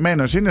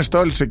παντρεμένος. Είναι,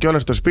 στόλισε κιόλα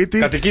στο σπίτι.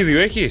 Κατοικίδιο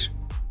έχεις?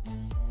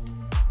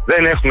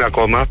 Δεν έχουμε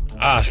ακόμα.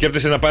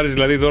 Σκέφτεσαι να πάρεις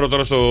δηλαδή δώρο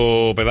τώρα στο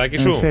παιδάκι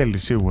σου? Θέλει,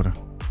 σίγουρα.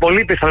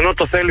 Πολύ πιθανό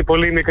το θέλει,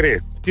 πολύ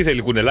μικρή. Τι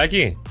θέλει,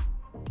 κουνελάκι?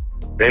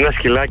 Ένα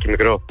σκυλάκι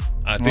μικρό.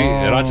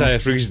 Ράτσα,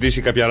 σου έχει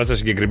ζητήσει κάποια ράτσα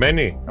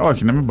συγκεκριμένη?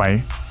 Όχι, να μην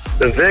πάει.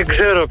 Δεν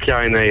ξέρω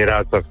ποια είναι η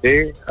ράτσα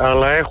αυτή,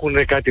 αλλά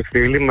έχουν κάτι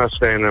φίλοι μας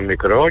ένα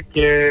μικρό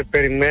και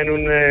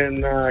περιμένουν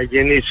να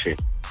γεννήσει.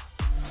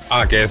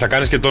 Και θα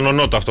κάνεις και τον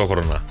ονό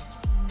ταυτόχρονα?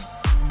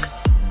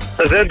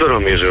 Δεν το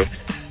νομίζω.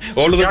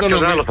 Όλο δεν το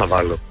νομίζω. Άλλο θα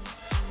βάλω.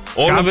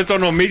 Όλο δεν το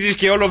νομίζεις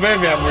και όλο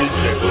βέβαια μου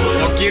είσαι.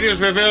 Ο κύριος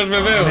βεβαίως. Ναι,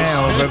 ο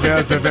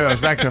βεβαίως.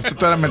 Εντάξει, αυτό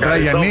τώρα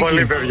μετράει για νίκη.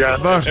 Πολύ, παιδιά.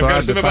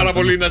 Ευχαριστούμε πάρα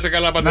πολύ. Να σε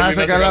καλά, Παντελή. Να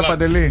σε καλά,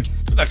 Παντελή.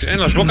 Εντάξει,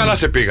 να σου πω, καλά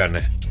σε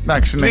πήγανε.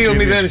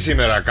 2-0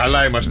 σήμερα.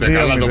 Καλά είμαστε.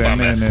 Καλά το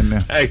πάμε.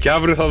 Ναι. Και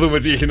αύριο θα δούμε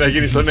τι έχει να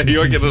γίνει στο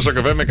νέο και το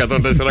Σοκαφέ με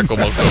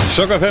 104,8.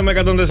 Σοκαφέ με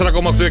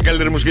 104,8, η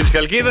καλύτερη μουσική της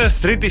Χαλκίδας.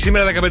 Τρίτη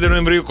σήμερα 15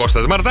 Νοεμβρίου,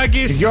 Κώστας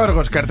Μαρτάκης.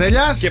 Γιώργος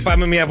Καρτελιάς. Και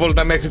πάμε μια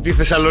βόλτα μέχρι τη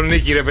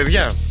Θεσσαλονίκη, ρε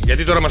παιδιά.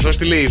 Γιατί τώρα μας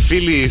έστειλε η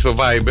φίλη στο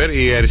Viber,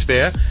 η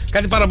Αριστεία,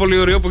 κάτι πάρα πολύ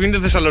ωραίο που γίνεται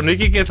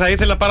Θεσσαλονίκη και θα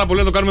ήθελα πάρα πολύ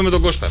να το κάνουμε με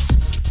τον Κώστα.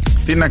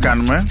 Τι να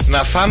κάνουμε?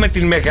 Να φάμε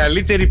την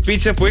μεγαλύτερη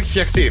πίτσα που έχει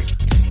φτιαχτεί.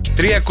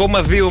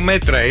 3,2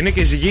 μέτρα είναι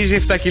και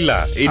ζυγίζει 7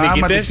 κιλά.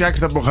 Άμα τη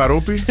φτιάξετε από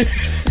χαρούπι,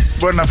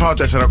 μπορεί να φάω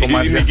 4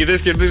 κομμάτια. Οι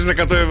νικητές κερδίζουν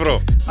 100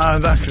 ευρώ.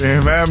 Εντάξει,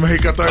 με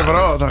 100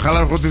 ευρώ. Θα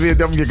χαλάρω εγώ τη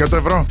διαιτία μου για 100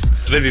 ευρώ.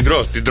 Δεν την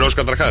τρως, την τρως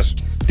καταρχάς.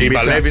 Την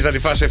παλεύεις να τη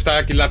φας 7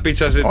 κιλά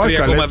πίτσα σε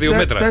 3,2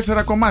 μέτρα.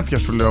 4 κομμάτια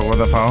σου λέω εγώ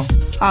θα φάω.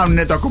 Αν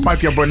είναι τα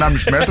κομμάτια από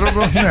 1,5 μέτρο,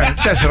 ναι,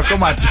 4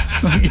 κομμάτια.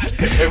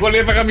 Εγώ λέει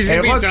έφαγα μισή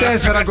πίτσα.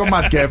 Εγώ 4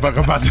 κομμάτια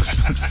έφαγα πάντως.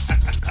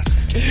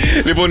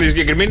 Λοιπόν, η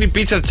συγκεκριμένη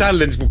pizza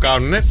challenge που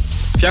κάνουν,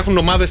 φτιάχνουν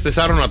ομάδες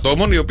 4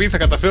 ατόμων οι οποίοι θα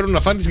καταφέρουν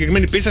να φάνε τη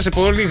συγκεκριμένη πίτσα σε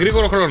πολύ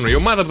γρήγορο χρόνο. Η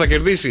ομάδα που θα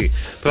κερδίσει,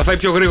 που θα φάει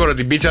πιο γρήγορα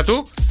την πίτσα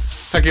του,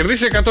 θα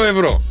κερδίσει 100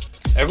 ευρώ.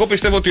 Εγώ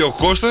πιστεύω ότι ο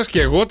Κώστας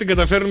και εγώ την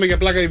καταφέρνουμε για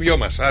πλάκα οι δυο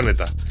μας.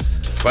 Άνετα.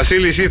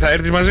 Βασίλη, εσύ θα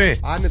έρθεις μαζί?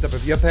 Άνετα,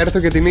 παιδιά, θα έρθω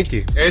για την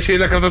νίκη. Εσύ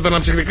να κρατάτε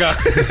αναψυκτικά.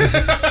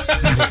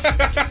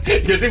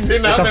 Γιατί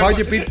πίναμε. Θα φάω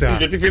και πίτσα.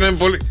 Γιατί πίναμε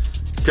πολύ.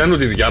 Πιανού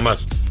τη δικιά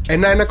μας.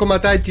 Ένα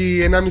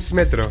κομματάκι 1,5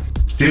 μέτρο.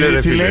 Τι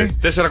λέτε, φίλε?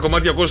 4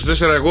 κομμάτια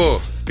Κώστα, 4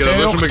 εγώ. Και θα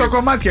δώσουμε 8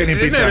 κομμάτια είναι η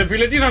πίτσα. Ναι,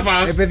 φίλε, τι θα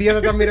φας? Παιδιά, θα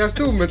τα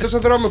μοιραστούμε. Τόσο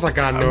δρόμο θα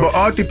κάνω.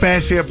 Ό,τι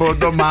πέσει από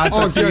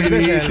ντομάτα,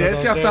 τυρί,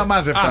 τέτοια, αυτά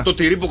μάζευτα. Το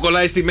τυρί που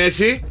κολλάει στη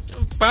μέση,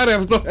 πάρε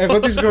αυτό. Εγώ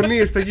τις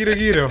γωνίες, τα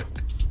γύρω-γύρω.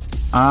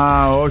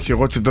 Α, όχι,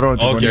 εγώ τσιντρώ.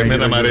 Όχι,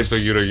 εμένα μου αρέσει το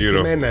γύρω-γύρω.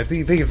 Εμένα,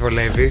 τι δεν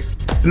βολεύει.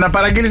 Να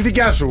παραγγείλεις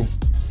δικιά σου.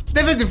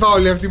 Δεν τη φάω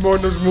όλη αυτή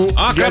μόνος μου.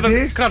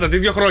 Κράτα τη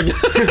 2 χρόνια.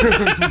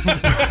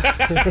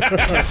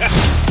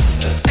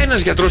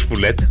 Ένας γιατρός που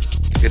λέτε,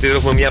 γιατί εδώ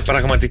έχουμε μια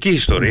πραγματική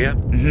ιστορία.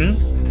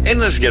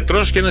 Ένας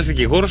γιατρός και ένας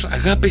δικηγόρος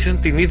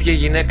αγάπησαν την ίδια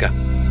γυναίκα.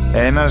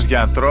 Ένας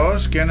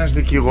γιατρός και ένας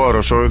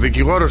δικηγόρος. Ο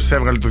δικηγόρος της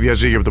έβγαλε το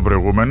διαζύγιο από το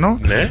προηγούμενο.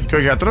 Ναι. Και ο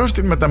γιατρός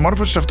την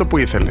μεταμόρφωσε σε αυτό που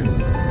ήθελε.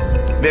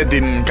 Δεν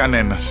την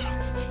κανένας.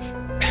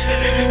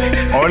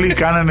 Όλοι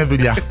κάνανε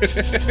δουλειά.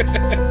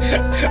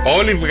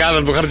 Όλοι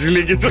βγάλαν το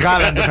χαρτζηλίκι του.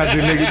 Βγάλαν το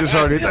χαρτζηλίκι τους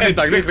όλοι.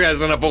 Εντάξει, δεν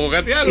χρειάζεται να πω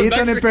κάτι άλλο.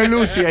 Ήτανε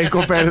πελούσια η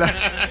κοπέλα.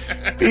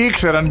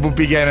 Ήξεραν που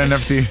πηγαίνανε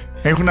αυτοί.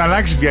 Έχουν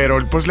αλλάξει πια οι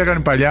ρόλοι. Πώς λέγανε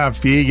παλιά,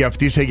 πήγε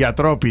αυτή σε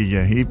γιατρό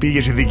πήγε ή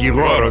πήγε σε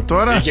δικηγόρο.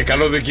 Τώρα είχε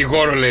καλό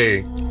δικηγόρο,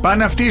 λέει.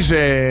 πάνε αυτοί σε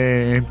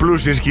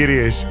πλούσιες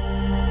κυρίες.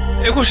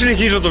 Εγώ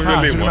συνεχίζω το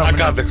βιολί μου,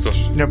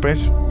 ακάθεκτος. Για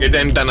πες. Γιατί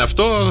αν ήταν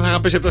αυτό, θα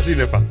είχα πέσει από τα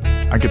σύννεφα.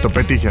 Α, και το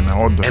πετύχαινα,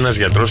 όντως. Ένας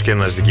γιατρός και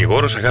ένας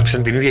δικηγόρος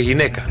αγάπησαν την ίδια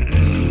γυναίκα.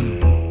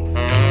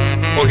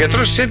 Ο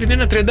γιατρός της έδινε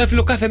ένα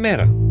τριαντάφυλλο κάθε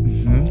μέρα.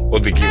 Ο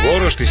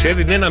δικηγόρος της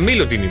έδινε ένα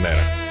μήλο την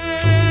ημέρα.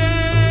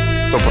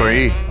 Το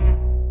πρωί.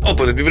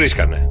 Όποτε τη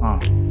βρίσκανε.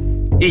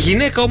 Η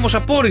γυναίκα όμως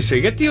απόρρισε.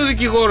 Γιατί ο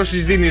δικηγόρος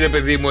της δίνει, ρε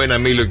παιδί μου, ένα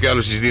μήλο και ο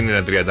άλλος της δίνει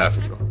ένα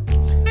τριαντάφυλλο.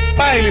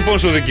 Πάει λοιπόν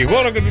στο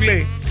δικηγόρο και του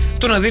λέει: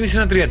 το να δίνεις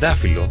ένα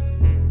τριαντάφυλλο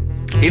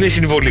είναι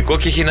συμβολικό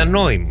και έχει ένα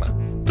νόημα.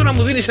 Το να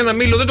μου δίνεις ένα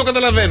μήλο δεν το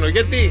καταλαβαίνω.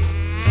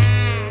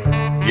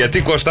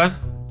 Γιατί Κώστα?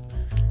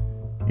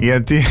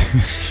 Γιατί.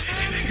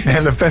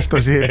 Έλα, πες το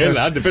εσύ.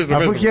 Έλα, άντε, πες το.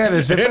 Αφού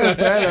χαίρεσαι, πες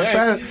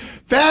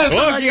το,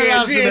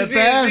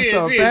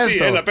 Όχι, εσύ,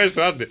 έλα, πες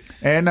το, άντε.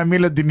 Ένα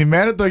μήλο την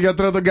ημέρα, το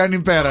γιατρό τον κάνει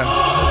πέρα.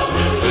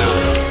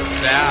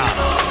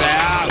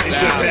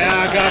 Είσαι θεά,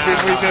 αγάπη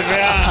μου, είσαι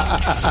θεά.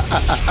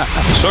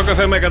 Σόκα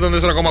θέμα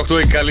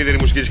 104,8, η καλύτερη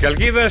μουσική της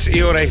Καλκίδας.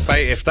 Η ώρα έχει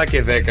πάει 7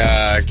 και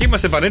 10. Και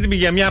είμαστε πανέτοιμοι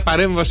για μια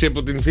παρέμβαση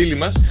από την φίλη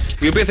μας,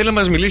 η οποία θέλει να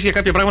μας μιλήσει για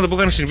κάποια πράγματα που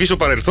είχαν συμβεί στο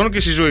παρελθόν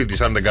και στη ζωή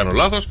της. Αν δεν κάνω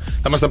λάθος,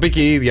 θα μας τα πει και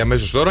η ίδια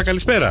αμέσως τώρα.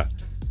 Καλησπέρα.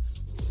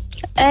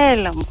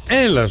 Έλα μου.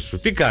 Έλα σου,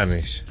 τι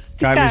κάνεις?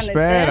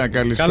 Καλησπέρα.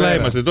 Καλά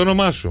είμαστε, το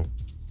όνομά σου?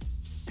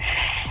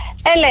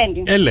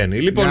 Ελένη.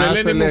 Λοιπόν,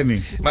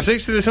 Ελένη, μας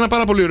έχεις στείλει ένα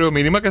πάρα πολύ ωραίο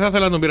μήνυμα και θα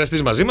ήθελα να το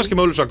μοιραστείς μαζί μας και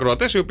με όλους τους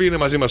ακροατές οι οποίοι είναι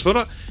μαζί μας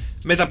τώρα.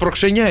 Με τα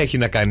προξενιά έχει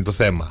να κάνει το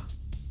θέμα.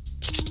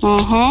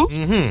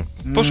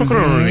 Πόσο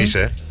χρόνο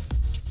είσαι?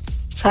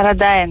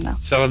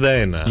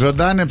 41.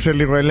 Ζωντάνεψε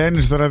λίγο,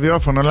 Ελένη, στο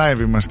ραδιόφωνο, live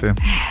είμαστε.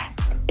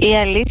 Η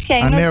αλήθεια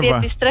είναι ότι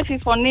επιστρέφει η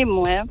φωνή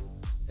μου,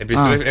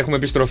 Έχουμε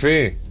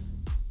επιστροφή.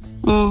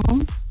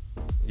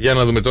 Για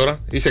να δούμε τώρα.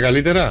 Είσαι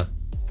καλύτερα?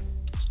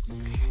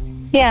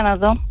 Για να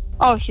δω.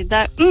 Όχι,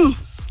 εντάξει.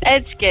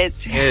 Έτσι και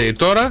έτσι.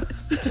 Τώρα.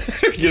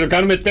 Και το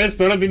κάνουμε τεστ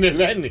τώρα την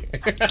Ελένη.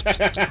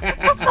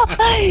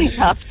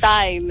 Αυτά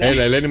είναι.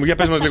 Έλα, Ελένη μου, για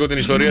πες μας λίγο την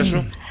ιστορία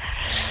σου.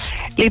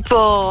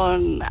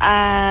 Λοιπόν,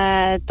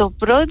 το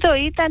πρώτο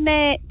ήταν.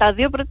 Τα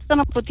δύο πρώτα ήταν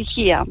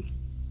αποτυχία.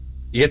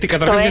 Γιατί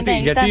καταρχάς,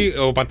 γιατί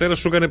ο πατέρας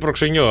σου έκανε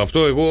προξενιό.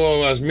 Αυτό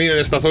εγώ ας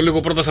μην σταθώ λίγο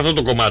πρώτα σε αυτό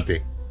το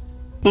κομμάτι.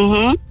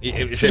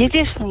 Γιατί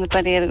ήσουν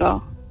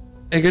περίεργο?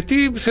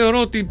 Γιατί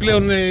θεωρώ ότι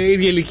πλέον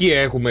ίδια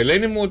ηλικία έχουμε,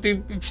 Ελένη μου,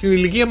 ότι στην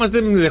ηλικία μας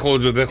δεν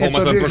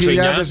δεχόμασταν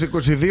προξενιά. Το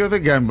 2022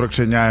 δεν κάνουν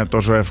προξενιά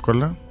τόσο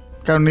εύκολα.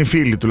 Κάνουν οι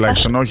φίλοι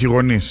τουλάχιστον, όχι οι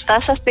γονείς.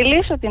 Θα σας τη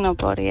λύσω την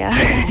απορία.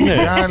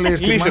 Ναι,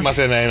 λύσε μας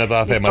ένα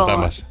τα θέματα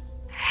μας.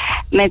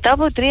 Μετά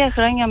από 3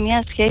 χρόνια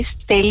μια σχέση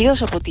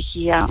τελείως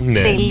αποτυχία.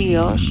 Ναι.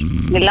 Τελείως.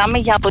 Μιλάμε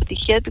για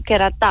αποτυχία του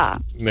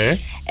κερατά. Ναι.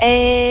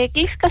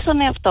 Κλείστηκα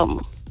στον εαυτό μου.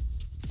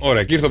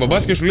 Ωραία, και ήρθε ο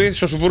μπαμπάς και σου λέει: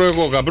 θα σου βρω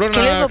εγώ γαμπρό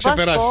να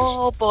ξεπεράσεις.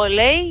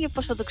 Λέει,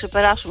 πώς θα το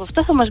ξεπεράσουμε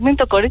αυτό? Θα μας μείνει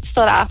το κορίτσι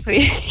στο ράφι.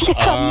 Και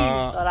θα μείνει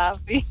στο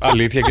ράφι.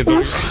 Αλήθεια και το.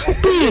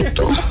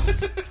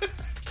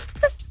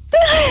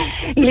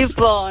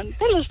 Λοιπόν,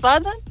 τέλος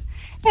πάντων,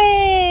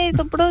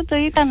 το πρώτο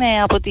ήταν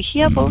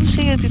αποτυχία από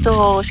όψη ότι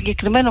το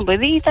συγκεκριμένο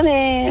παιδί ήταν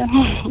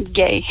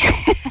γκέι.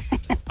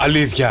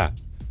 Αλήθεια?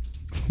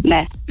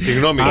 Ναι.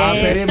 Συγγνώμη.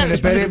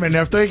 Περίμενε.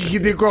 Αυτό έχει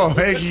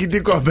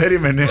ηχητικό.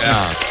 Περίμενε.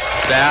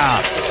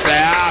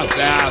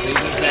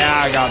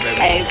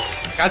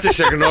 Κάτσε,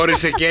 σε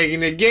γνώρισε και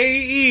έγινε γκέι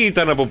ή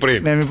ήταν από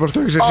πριν? Ναι, μήπως το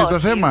έχεις εσύ το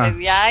θέμα?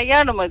 Παιδιά, για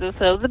όνομα του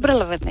Θεού, δεν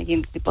πρόλαβε να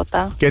γίνει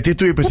τίποτα. Και τι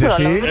του είπες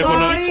εσύ?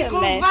 Μπορεί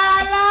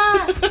κουβάλα!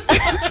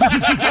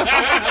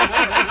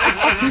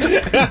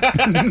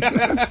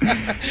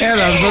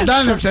 Έλα,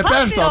 ζωντάνεψε,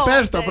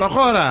 πες το,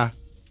 προχώρα.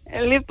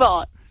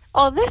 Λοιπόν,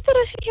 ο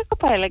δεύτερος είχε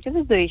κοπέλα και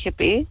δεν το είχε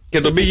πει.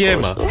 Και τον πήγε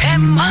αίμα.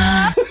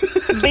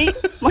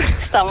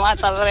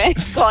 Σταμάτα βρε,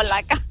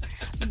 κόλακα.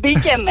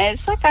 Μπήκε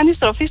μέσα, κάνει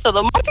στροφή στο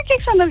δωμάτιο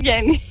και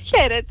ξαναβγαίνει.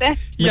 Χαίρετε.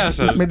 Γεια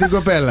σας. Με την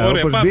κοπέλα,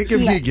 όπως μπήκε,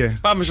 βγήκε.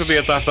 Πάμε στο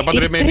διατάφτα.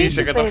 Παντρεμένη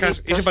είσαι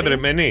καταρχάς? Είσαι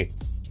παντρεμένη?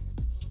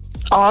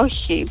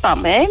 Όχι,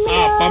 παμένη.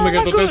 Πάμε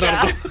για το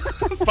τέταρτο.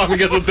 Πάμε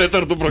για το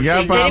τέταρτο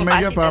προξενιό.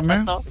 Για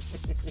πάμε.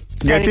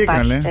 Γιατί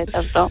έκανε?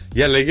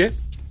 Για λέγε.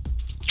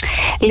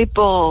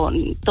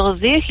 Λοιπόν, το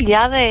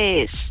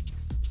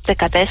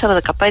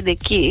 2014-2015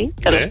 εκεί,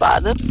 τέλος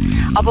πάντων,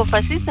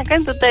 αποφασίσει να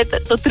κάνει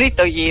το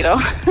τρίτο γύρο.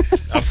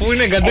 Αφού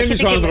είναι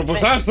εγκαντέλης ο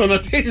άνθρωπος, άστονα,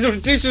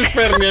 τι σου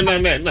φέρνει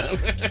έναν ένα.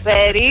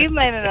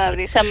 Περίμενε να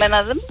δεις,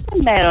 εμένα δεν μου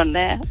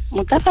φανέρωνε.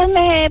 Μου τα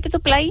έφανε επί το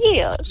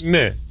πλαγίος.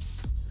 Ναι.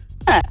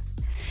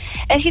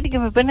 Έρχεται και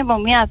με παίρνει από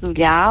μια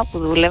δουλειά που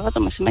δούλευα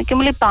το μεσημέρι και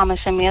μου λέει πάμε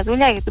σε μια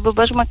δουλειά. Γιατί ο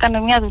μπαμπάς μου έκανε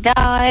μια δουλειά,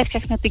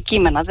 έφτιαχνε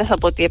αντικείμενα. Δεν θα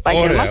πω τι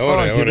επάγγελμα.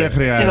 Όχι, δεν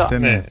χρειάζεται,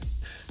 ναι.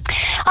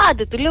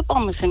 Άντε, του λέω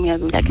πάμε σε μια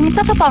δουλειά και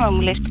μετά θα πάμε,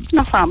 μου λέει τι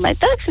να φάμε.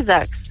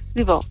 Εντάξει.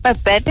 Λοιπόν, με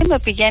παίρνει, με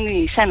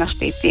πηγαίνει σε ένα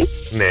σπίτι,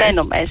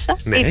 μπαίνω μέσα.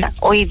 Ήταν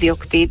ο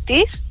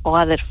ιδιοκτήτης, ο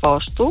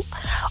αδερφός του,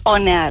 ο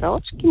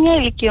νεαρός και μια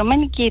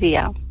ηλικιωμένη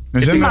κυρία.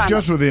 Εσένα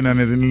ποιο σου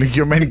δίνανε την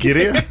ηλικιωμένη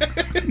κυρία?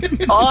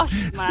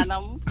 Όχι, μάνα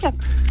μου.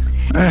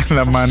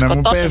 Έλα μάνα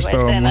μου, πες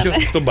το.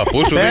 Τον παππού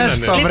σου δίνανε. Πες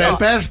το βρε,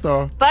 πες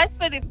το. Πάση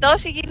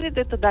περιπτώσει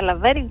γίνεται το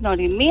ταλαβέρι,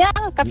 γνωριμία.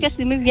 Κάποια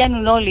στιγμή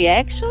βγαίνουν όλοι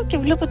έξω και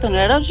βλέπω το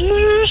νερό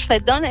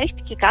σφεντώνει,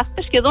 έρχεται και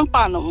κάθεται σχεδόν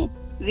πάνω μου,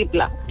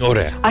 δίπλα.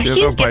 Ωραία. Και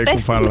εδώ πάει η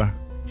κουφάλα.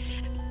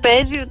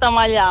 Παίζει τα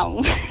μαλλιά μου.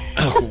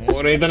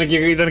 Ωραία,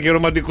 ήταν και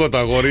ρομαντικό το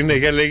αγόρι. Ναι,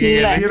 για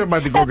λέγει. Τι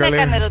ρομαντικό καλέ.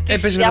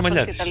 Έπαιζε με τα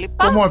μαλλιά της.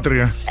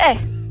 Κομμότρια.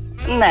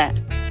 Ναι.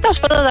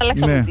 Τόσο πρώτα τα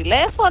λέξαμε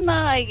τηλέφωνα,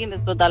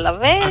 έγινε το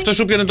ταλαβέρι. Αυτό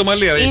σου πιάνε το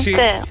μαλλί, εσύ.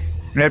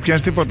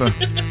 Έπιανες τίποτα?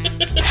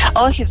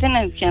 Όχι, δεν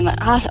έπιανα.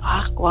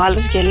 Ο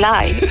άλλος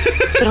γελάει.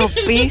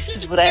 Τροπή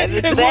σου, βρε.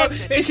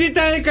 Εσύ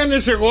τα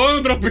έκανες, εγώ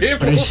ντροπή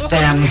μου.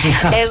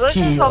 Εγώ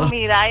στην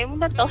κομμύρα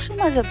ήμουν τόσο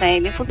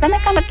μαζεμένη που δεν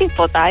έκανα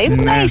τίποτα.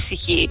 Ήμουν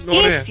ήσυχη.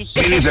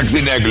 Είσαι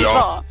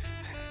ξυνέγκλο.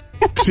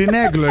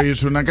 Ξυνέγκλο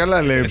ήσουν,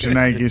 καλά λέει ο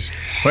Ψινάκης.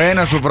 Ο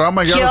ένας σου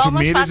βρώμαγε, ο άλλος σου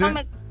μύριζε.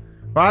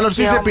 Ο άλλος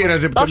τι σε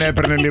πείραζε που τον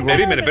έπαιρνε λίγο?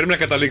 Περίμενε να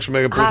καταλήξουμε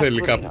που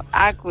θέλει κάπου.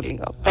 Άκου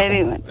λίγο,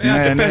 περίμενε.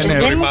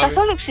 Δεν ήμουν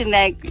καθόλου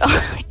ξυνέγκλο.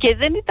 Και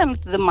δεν ήταν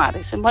ότι δεν μ'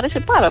 άρεσε, μου άρεσε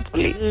πάρα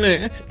πολύ.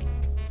 Ναι.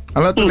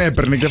 Αλλά τον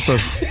έπαιρνε κι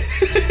αυτός.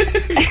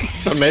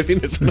 Τον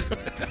έδινε.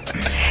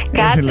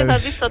 Κάτσε θα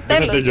δεις το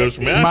τέλος. Θα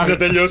τελειώσουμε, άσε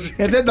τελειώσει.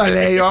 Δεν τα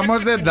λέει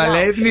όμως, δεν τα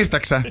λέει,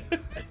 νίσταξα.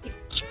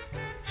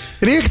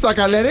 Ρίχτα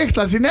καλέ,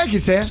 ρίχτα,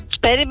 συνέχισε.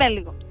 Περίμενε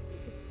λίγο.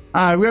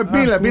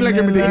 Μίλα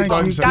και με την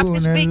γειτόνισσα. Κάποιος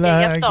μπήκε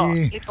γι' αυτό.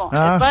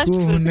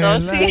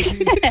 Λοιπόν,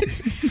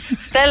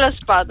 τέλος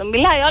πάντων,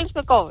 μιλάει όλος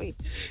με κόβει.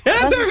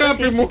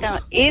 Αγάπη μου.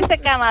 Ήρθε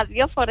κανένα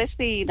 2 φορές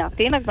στην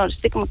Αθήνα,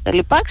 γνωριστήκαμε και τα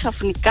λοιπά.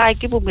 Ξαφνικά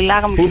εκεί που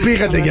μιλάγαμε. Πού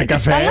πήγατε για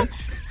καφέ?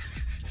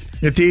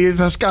 Γιατί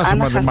θα σκάσω,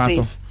 δεν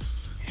μάθω.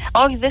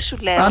 Όχι, δεν σου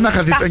λέω. Αν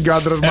χαθείτε και ο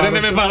άντρας μου.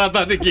 Δεν με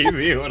παρατάτε και οι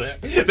δύο, ρε.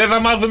 Δεν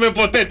θα μάθουμε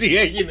ποτέ τι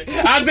έγινε.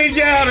 Άντε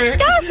γεια, ρε.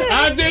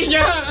 Άντε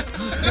γεια.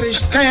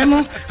 Χριστέ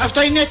μου,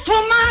 αυτό είναι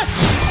too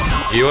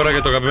much. Η ώρα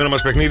για το αγαπημένο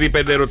μας παιχνίδι,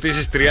 5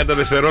 ερωτήσεις, 30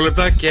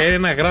 δευτερόλεπτα και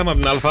ένα γράμμα από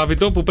την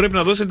αλφάβητο που πρέπει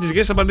να δώσετε τις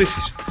γες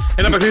απαντήσεις.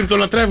 Ένα παιχνίδι που το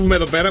λατρεύουμε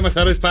εδώ πέρα, μας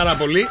αρέσει πάρα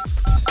πολύ.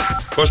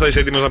 Κώστα, είσαι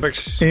έτοιμος να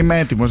παίξεις? Είμαι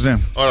έτοιμος, ναι.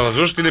 Ωραία, θα σου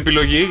δώσω την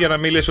επιλογή για να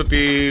μην λες ότι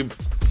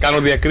κάνω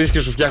διακρίσεις και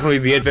σου φτιάχνω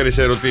ιδιαίτερες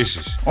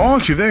ερωτήσεις.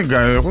 Όχι,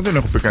 εγώ δεν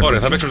έχω πει κάτι. Ωραία,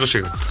 θα παίξουμε το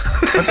Σίγμα.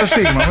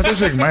 Με το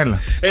Σίγμα,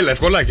 έλα. Έλα,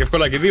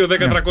 ευκολάκι. 2,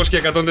 10, 300 και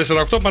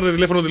 148. Πάρτε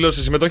τηλέφωνο,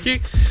 δηλώσετε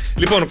συμμετοχή.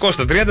 Λοιπόν,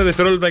 Κώστα, 30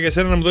 δευτερόλεπτα για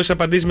σένα να μου δώσεις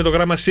απαντήσεις με το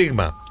γράμμα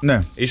Σίγμα.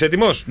 Ναι. Είσαι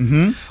έτοιμος?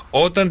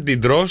 Όταν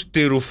την τρως,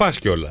 τη ρουφάς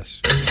κιόλας.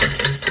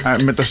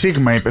 Με το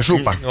Σίγμα είπε,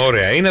 σούπα.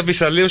 Ωραία. Είναι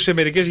αβυσαλαίος σε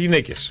μερικές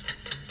γυναίκες.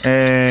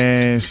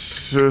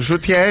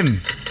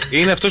 Σουτιέν.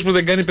 Είναι αυτός που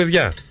δεν κάνει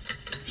παιδιά.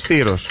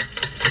 Στήρος.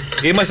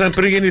 Ήμασταν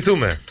πριν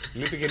γεννηθούμε.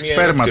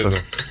 Σπέρματο.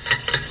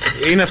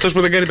 Είναι αυτός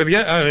που δεν κάνει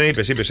παιδιά.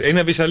 Είπες. Είναι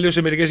αβυσαλαίος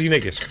σε μερικές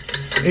γυναίκες.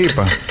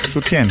 Είπα.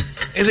 Σουτιέν.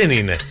 Δεν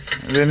είναι.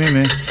 Δεν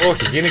είναι.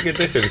 Όχι, γίνει και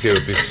 4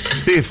 ερωτήσεις.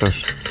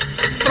 Στήθος.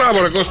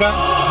 Μπράβο, ρε Κώστα.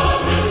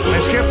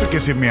 Σκέψου και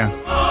εσύ μία.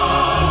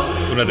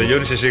 Που να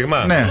τελειώνει σε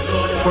Σίγμα. Ναι.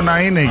 Που να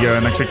είναι για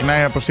να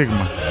ξεκινάει από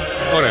Σίγμα.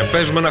 Ωραία,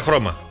 παίζουμε ένα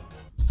χρώμα.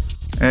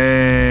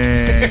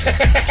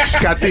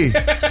 Σκατί.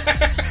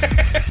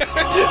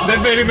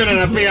 Δεν περίμενα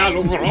να πει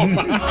άλλο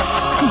χρώμα.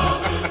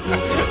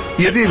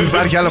 Γιατί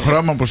υπάρχει άλλο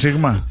χρώμα από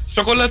Σίγμα?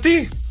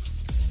 Σοκολατί.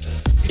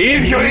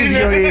 Ίδιο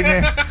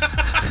είναι.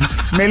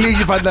 Με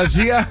λίγη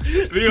φαντασία.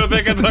 2,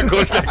 10,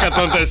 300 και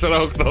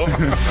 148.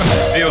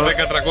 2,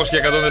 10, 300 και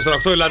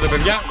 148. Ελάτε,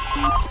 παιδιά.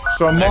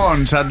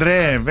 Σομών,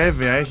 Σαντρέ,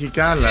 βέβαια, έχει κι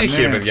άλλα.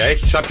 Έχει, παιδιά,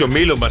 έχει σάπιο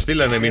μήλο, μας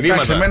στείλανε μηνύματα.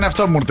 Εντάξει, εμένα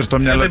αυτό μου ήρθε στο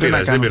μυαλό.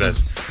 Δεν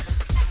πειράζει.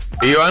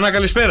 Η Ιωάννα,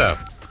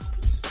 καλησπέρα.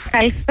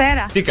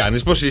 Καλησπέρα. Τι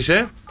κάνεις, πώς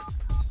είσαι?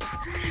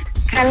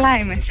 Καλά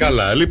είμαι.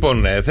 Καλά,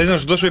 λοιπόν, θες να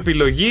σου δώσω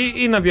επιλογή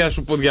ή να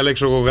σου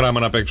διαλέξω εγώ γράμμα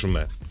να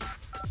παίξουμε?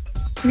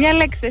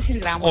 Διαλέξτε εσύ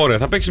γράμμα. Ωραία,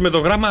 θα παίξει με το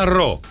γράμμα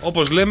ρο.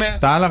 Όπως λέμε.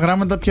 Τα άλλα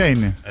γράμματα ποια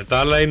είναι? Τα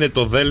άλλα είναι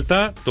το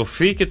δέλτα, το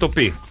φι και το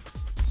πι.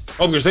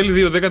 Όποιος θέλει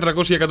 2, 10,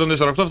 300 και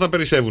 148 αυτά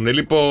περισσεύουν.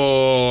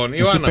 Λοιπόν, Ιωάννα.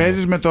 Εσύ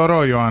παίζεις με το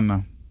ρο,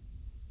 Ιωάννα.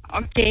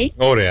 Οκ.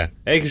 Ωραία.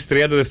 Έχεις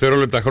 30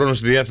 δευτερόλεπτα χρόνο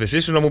στη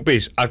διάθεσή σου να μου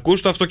πεις: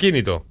 ακούς το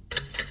αυτοκίνητο?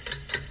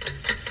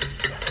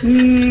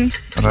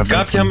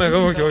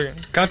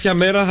 Κάποια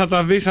μέρα θα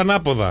τα δεις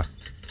ανάποδα.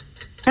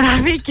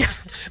 Ραβίκια.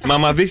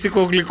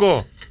 Μαμαδίστικο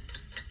γλυκό.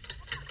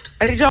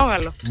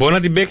 Ριζόγαλο. Μπορεί να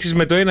την παίξεις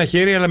με το ένα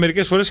χέρι, αλλά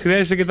μερικές φορές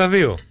χρειάζεσαι και τα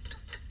δύο.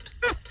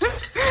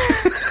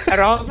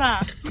 Ρόδα.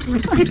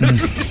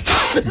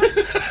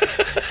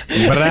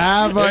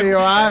 Μπράβο,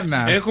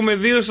 Ιωάννα. Έχουμε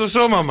 2 στο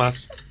σώμα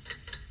μας.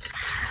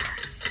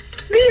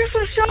 2 στο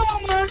σώμα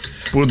μας.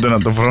 Πού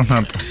να το βρω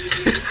να το.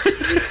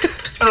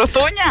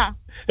 Ροθούνια.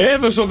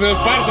 Έδωσε ο Θεός,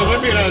 πάρτο, δεν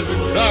πειράζει.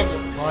 Μπράβο.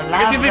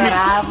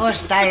 Μπράβο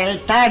στα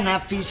ελτά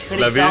να πεις,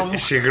 Χρυσό μου. Δηλαδή,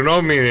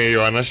 συγγνώμη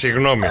Ιωάννα,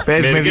 συγγνώμη.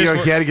 Πες με 2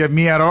 χέρια,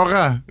 μία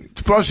ρόγα.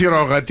 Πόση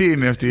ρόγα, τι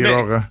είναι αυτή η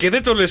ρόγα. Και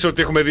δεν το λες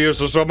ότι έχουμε 2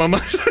 στο σώμα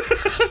μας.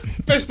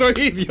 Πες το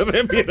ίδιο,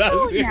 δεν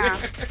πειράζει.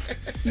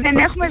 Δεν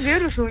έχουμε 2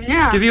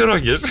 ρουθούνια. Και 2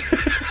 ρόγες.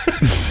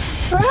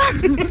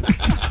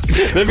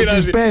 Δεν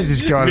πειράζει. Τις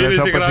παίζεις κιόλας, μείνε στη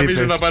όπως γραμμή σου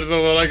είπες. να πάρεις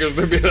το δωράκι σου,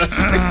 δεν πειράζει.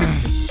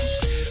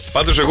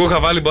 Πάντως εγώ είχα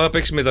βάλει μπορεί να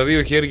παίξει με τα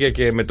 2 χέρια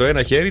και με το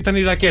 1 χέρι ήταν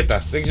η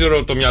ρακέτα. Δεν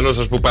ξέρω το μυαλό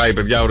σας που πάει,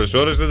 παιδιά, ώρες,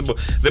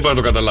 δεν μπορώ να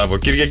το καταλάβω.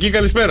 Κυριακή,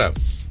 καλησπέρα.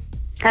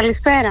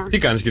 Καλησπέρα. Τι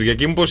κάνεις,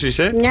 Κυριακή μου, πώς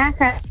είσαι? Μια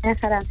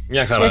χαρά.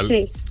 Μια χαρά.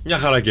 Εσύ? Μια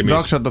χαρά κι εμείς.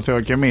 Δόξα τω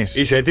Θεώ κι εμείς.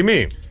 Είσαι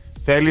έτοιμη?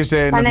 Θέλεις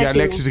να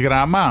διαλέξεις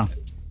γράμμα?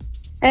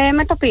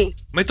 Με το πι.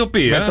 Με το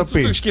πι, το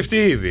έχεις σκεφτεί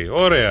ήδη.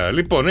 Ωραία.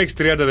 Λοιπόν, έχεις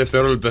 30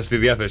 δευτερόλεπτα στη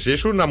διάθεσή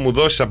σου να μου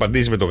δώσεις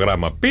απαντήσεις με το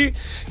γράμμα πι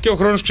και ο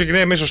χρόνος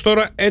ξεκινάει αμέσως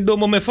τώρα.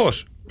 Έντομο με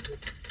φως.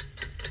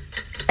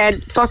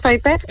 Πώς το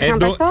είπες?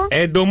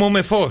 Έντομο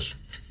με φως.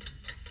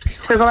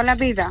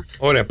 Φυγολαμπίδα.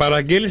 Ωραία.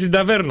 Παραγγέλνεις στην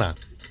ταβέρνα.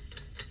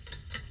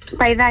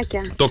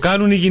 Παϊδάκια. Το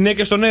κάνουν οι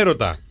γυναίκες στον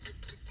έρωτα.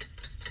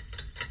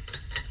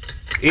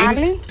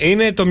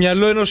 Είναι το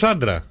μυαλό ενός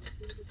άντρα.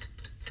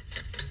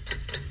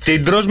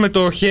 Την τρως με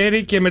το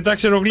χέρι και μετά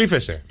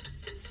ξερογλύφεσαι.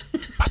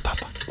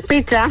 Πατάτα.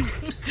 Πίτσα.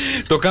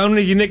 Το κάνουν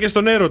οι γυναίκες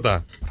στον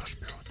έρωτα.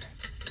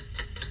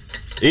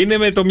 Είναι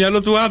με το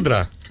μυαλό του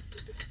άντρα.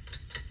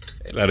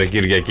 Έλα ρε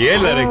Κυριακή,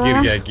 έλα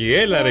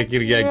ρε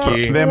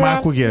Κυριακή. Δεν μ'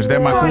 άκουγες,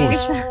 δεν μ' ακούς.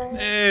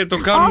 Το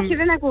κάνουν... Όχι,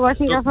 δεν ακούγω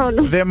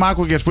καθόλου. Δεν μ'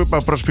 άκουγες που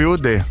είπα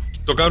προσποιούνται.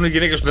 Το κάνουν οι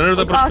γυναίκες στον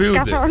έρωτα, προσποιούνται.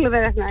 Όχι, καθόλου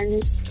δεν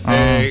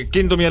έχει. Και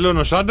είναι το μυαλό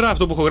ενός άντρα.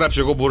 Αυτό που έχω γράψει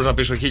εγώ μπορείς να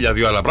πεις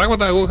 1002 άλλα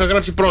πράγματα. Εγώ είχα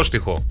γράψει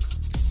πρόστιχο.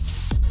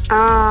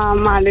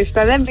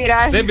 Μάλιστα, δεν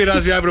πειράζει. Δεν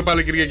πειράζει, αύριο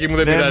πάλι Κυριακή μου,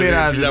 δεν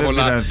πειράζει.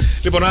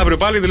 Λοιπόν, αύριο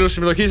πάλι δηλώσει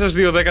συμμετοχή σας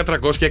 2, 10,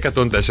 300 και 104,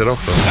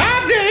 8.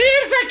 Άντε,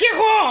 ήρθα κι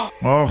εγώ!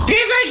 Τι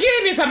θα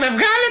γίνει, θα με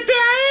βγάλετε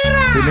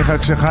αέρα! Την είχα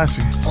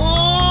ξεχάσει.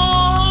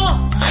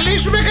 Θα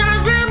λύσουμε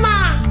κανένα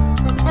θέμα!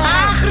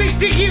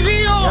 Άχρηστη κι οι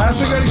δύο! Γεια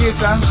σου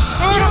Γεωργίτσα.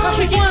 Τώρα θα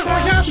σου πω εγώ,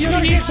 γεια σου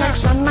Γεωργίτσα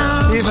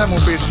ξανά. Τι θα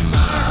μου πεις?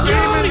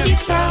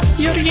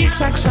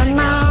 Γεωργίτσα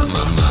ξανά.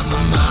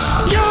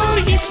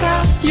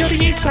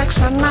 Γεωργίτσα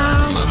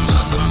ξανά.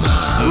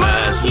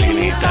 Μας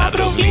λύνει τα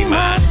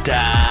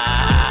προβλήματα.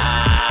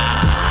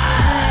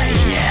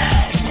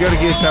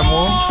 Γεωργίτσα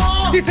μου.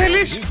 Τι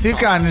θέλεις? Τι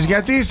κάνεις,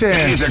 γιατί είσαι?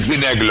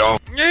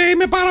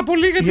 Είμαι πάρα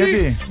πολύ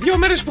γιατί 2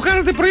 μέρες που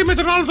κάνετε πρωί με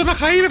τον άλλο τον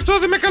αχαήρευτο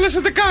δεν με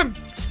καλέσατε καν.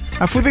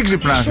 Αφού δεν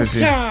ξυπνάς εσύ.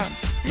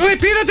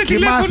 Πήρατε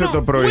τηλέφωνο.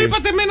 Το πρωί. Μου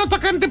είπατε εμένα το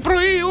κάνετε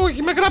πρωί.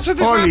 Όχι, με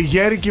γράψατε όλοι οι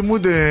γέροι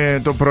κοιμούνται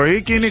το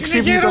πρωί και είναι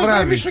ξύπνοι το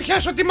βράδυ. Μη σου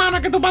χιάσω τη μάνα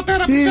και τον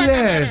πατέρα που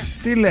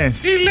Τι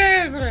λες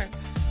ρε.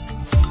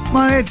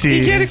 Μα έτσι. Οι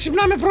γέροι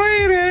ξυπνάμε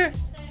πρωί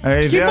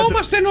ρε.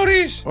 Κοιμόμαστε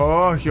νωρίς.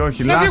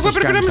 Όχι, λάθος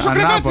κάνεις,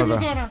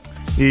 ανάποδα.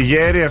 Οι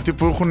γέροι αυτοί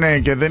που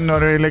έχουν, και δεν είναι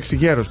ωραία η λέξη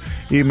γέρος,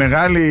 οι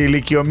μεγάλοι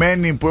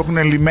ηλικιωμένοι που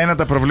έχουν λυμμένα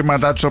τα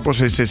προβλήματά τους όπως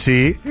είσαι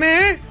εσύ.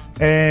 Ναι.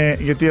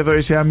 Γιατί εδώ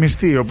είσαι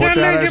αμυστή.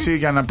 Οπότε άρα εσύ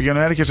για να πηγαίνω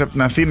έρχεσαι από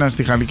την Αθήνα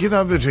στη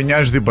Χαλκίδα δεν σε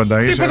νοιάζει τίποτα.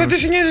 Τίποτα, τι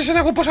σε νοιάζει εσένα,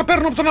 εγώ πόσα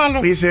παίρνω από τον άλλο.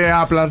 Είσαι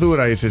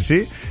απλαδούρα, είσαι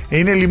εσύ.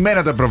 Είναι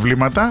λυμμένα τα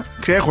προβλήματα.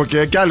 Έχω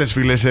και άλλες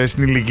φίλες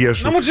στην ηλικία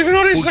σου. Να μου τις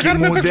γνωρίσεις, θα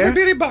κάνουμε παίξουν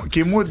μπυρίμπα.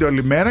 Κοιμούνται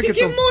όλη μέρα και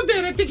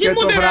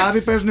το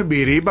βράδυ παίζουν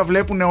μπυρίμπα.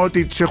 Βλέπουν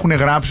ότι τους έχουν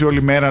γράψει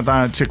όλη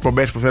μέρα τις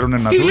εκπομπές που θέλουν να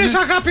δουν. Τι λες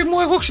αγάπη μου,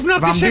 εγώ ξυπνάω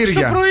από τις 6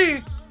 το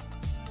πρωί.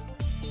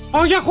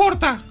 Πάω για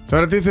χόρτα.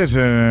 Τώρα τι θες,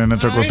 να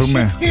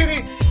τσακωθούμε?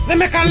 Δεν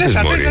με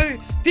καλέσατε.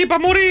 Τι είπα,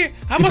 μωρή,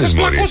 άμα σας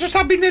πλακώσω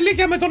στα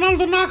μπινελίκια με τον άλλο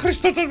τον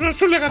άχρηστο,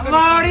 σου λέγατε.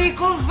 Μωρή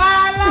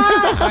κουβάλα!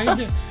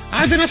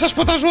 Άντε να σας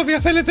πω τα ζώδια,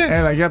 θέλετε?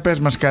 Έλα, για πες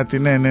μας κάτι,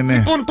 ναι.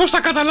 Λοιπόν, πώς θα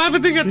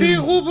καταλάβετε, γιατί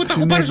εγώ που τα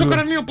έχω πάρει στο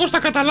κρανίο, πώς θα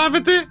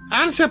καταλάβετε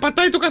αν σε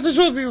απατάει το κάθε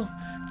ζώδιο?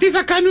 Τι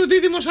θα κάνει ο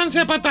δίδυμος αν σε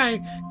απατάει?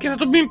 Και θα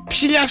τον μην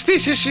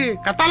ψηλιαστείς εσύ.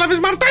 Κατάλαβες,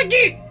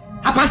 Μαρτάκι?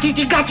 Από αυτή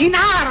την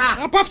κατινάρα!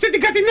 Από αυτή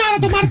την κατινάρα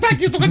το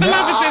Μαρτάκι, το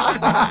καταλάβετε.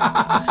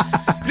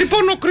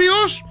 Λοιπόν, ο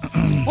κρυός,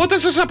 όταν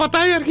σας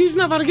απατάει, αρχίζει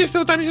να βαριέστε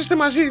όταν είσαστε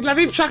μαζί.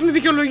 Δηλαδή, ψάχνει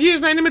δικαιολογίες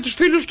να είναι με τους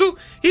φίλους του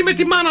ή με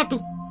τη μάνα του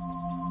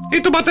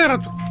ή τον πατέρα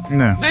του.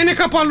 Ναι. Να είναι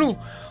κάπου αλλού.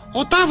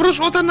 Ο Ταύρος,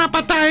 όταν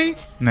απατάει,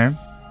 ναι,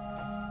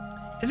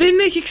 δεν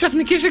έχει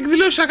ξαφνικές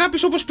εκδηλώσεις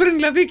αγάπης όπως πριν.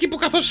 Δηλαδή, εκεί που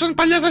καθόσασταν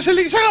παλιά, να σε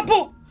έλεγε «Σ' αγαπώ».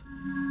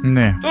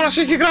 Ναι. Τώρα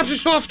σε έχει γράψει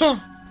στο αυτό.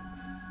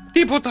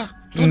 Τίποτα.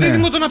 Στον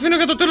δίδυμο τον αφήνω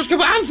για το τέλος και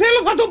αν θέλω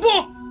θα το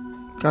πω.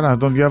 Καλά,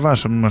 τον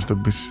διαβάσω, μην μας το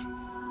πεις.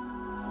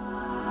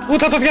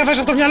 Ούτε το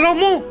διαβάζω από το μυαλό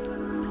μου.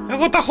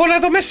 Εγώ τα έχω όλα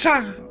εδώ μέσα.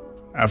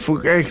 Αφού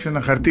έχεις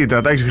ένα χαρτί,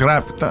 τα έχεις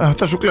γράψει.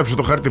 Θα σου κλέψω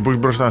το χαρτί που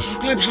έχεις μπροστά σου.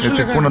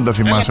 Γιατί πού να τα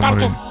θυμάσαι,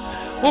 μωρή.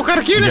 Ο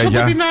καρκίνος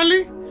από την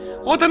άλλη,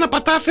 όταν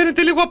απατά,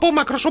 φαίνεται λίγο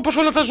απόμακρος όπως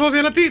όλα τα ζώδια.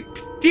 Αλλά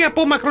τι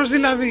απόμακρος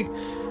δηλαδή?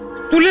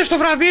 Του λες το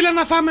βράδυ, έλα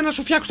να φάμε, να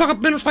σου φτιάξω το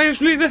αγαπημένο φαΐ,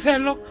 σου λέει δεν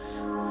θέλω.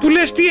 Του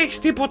λες τι έχεις,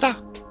 τίποτα.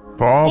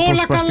 Πω,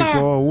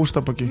 σπαστικό, ούστα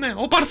από εκεί. Ναι,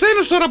 ο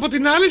Παρθένος τώρα από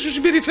την άλλη σου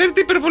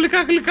συμπεριφέρεται υπερβολικά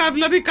γλυκά.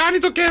 Δηλαδή κάνει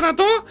το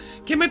κέρατο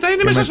και μετά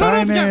είναι μέσα στα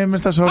σωρόπια. Είναι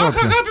μέσα στα σωρόπια.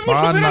 Αχ, αγάπη μου,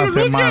 σου φέρα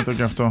λουλούδια. Θεμάτο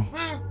κι αυτό.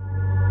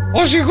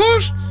 Ο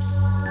ζυγός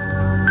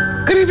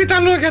κρύβει τα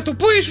λόγια του.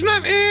 Πού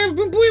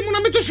ήμουνα,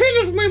 με τους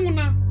φίλους μου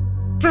ήμουνα.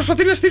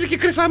 Προσπαθεί να στείλει και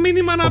κρυφά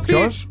μήνυμα να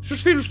πει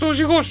στους φίλους του, ο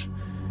ζυγός.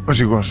 Ο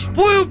ζυγός.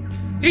 Πού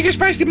είχες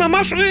πάει στη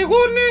μαμά σου? Εγώ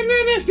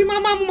ναι, στη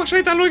μαμά μου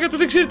μασάει τα λόγια του,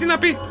 δεν ξέρει τι να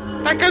πει.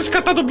 Αν κάνεις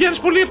κατά, τον πιάνεις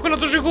πολύ εύκολα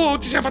το ζυγό,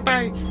 ότι σε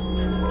απατάει.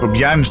 Τον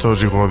πιάνεις το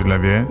ζυγό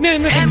δηλαδή, Ναι,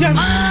 τον πιάνει.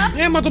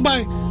 Αίμα τον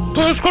πάει.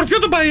 Το σκορπιό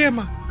τον πάει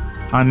αίμα.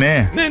 Α,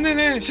 ναι. Ναι,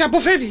 σε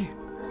αποφεύγει.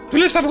 Του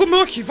λες θα βγούμε,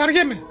 όχι,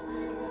 βαριέμαι.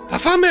 Θα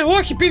φάμε,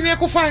 όχι, πίνει,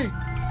 έχω φάει.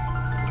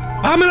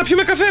 Πάμε να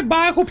πιούμε καφέ, μπα,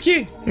 έχω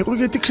πιει. Εγώ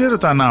γιατί ξέρω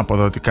τα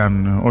ανάποδα ότι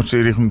κάνουν.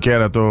 Όσοι ρίχνουν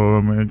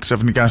κέρατο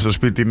ξαφνικά στο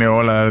σπίτι είναι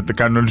όλα.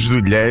 Κάνουν όλες τις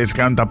δουλειές,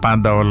 κάνουν τα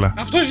πάντα όλα.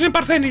 Αυτός είναι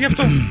Παρθένη γι'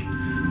 αυτό.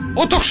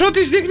 Ο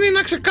τοξότης δείχνει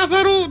ένα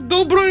ξεκάθαρο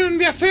ντόμπρο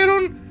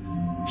ενδιαφέρον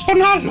στον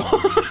άλλο.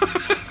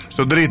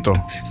 Στον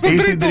τρίτο. Ή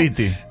στην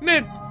τρίτη. Ναι,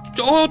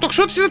 ο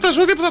τοξότης είναι τα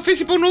ζώδια που θα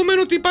αφήσει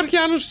υπονοούμενο ότι υπάρχει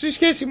άλλος στη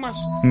σχέση μας.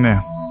 Ναι.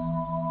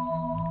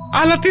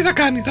 Αλλά τι θα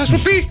κάνει, θα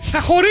σου πει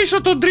θα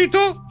χωρίσω τον τρίτο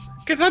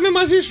και θα είμαι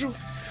μαζί σου.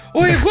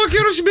 Ο εγώ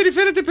καιρός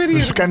συμπεριφέρεται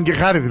περίεργα. Σου κάνει και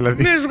χάρη δηλαδή.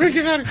 Ναι, σου κάνει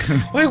και χάρη.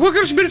 Ο εγώ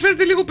καιρός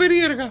συμπεριφέρεται λίγο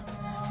περίεργα.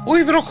 Ο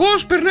υδροχός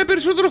περνάει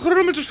περισσότερο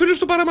χρόνο με τους φίλους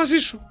του παρά μαζί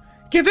σου.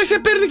 Και δεν σε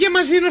παίρνει και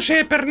μαζί ενώ σε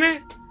έπαιρνε.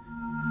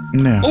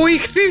 Ναι. Ο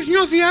ιχθύς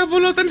νιώθει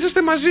άβολα όταν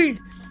είσαστε μαζί.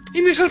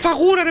 Είναι σαν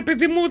φαγούρα, ρε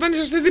παιδί μου, όταν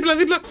είσαστε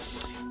δίπλα-δίπλα.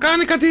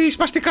 Κάνει κάτι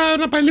σπαστικά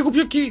να πάει λίγο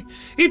πιο εκεί.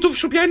 Ή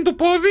σου πιάνει το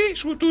πόδι.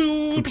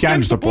 Του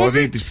πιάνει το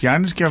πόδι, τη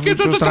πιάνει και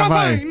αυτό το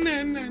τραβάει.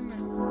 Ναι.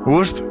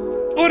 Ουστ.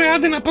 Ωραία,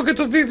 άντε να πω και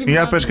το δίδυμο.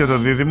 Για πες και το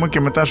δίδυμο και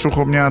μετά σου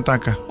έχω μια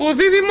ατάκα. Ο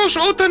δίδυμος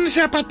όταν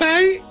σε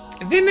απατάει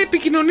δεν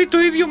επικοινωνεί το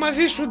ίδιο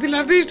μαζί σου.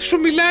 Δηλαδή σου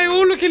μιλάει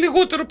όλο και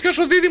λιγότερο. Ποιος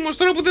ο δίδυμος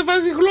τώρα που δεν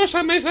βάζει γλώσσα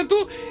μέσα του,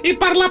 η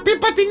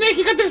παρλαπίπα την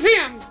έχει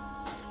κατευθείαν.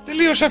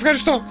 Τελείωσα,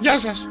 ευχαριστώ. Γεια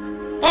σας.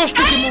 Πάω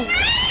σπίτι μου.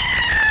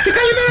 Τι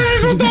καλημέρα ρε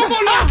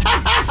ζωντόβολα.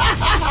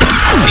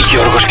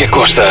 Γιώργος και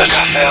Κώστας.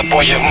 Κάθε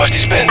απόγευμα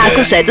στις 5.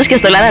 Άκουσέ τους και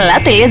στο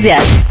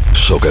lalala.gr.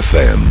 Σοκ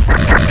FM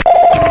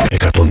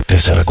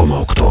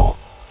 104,8.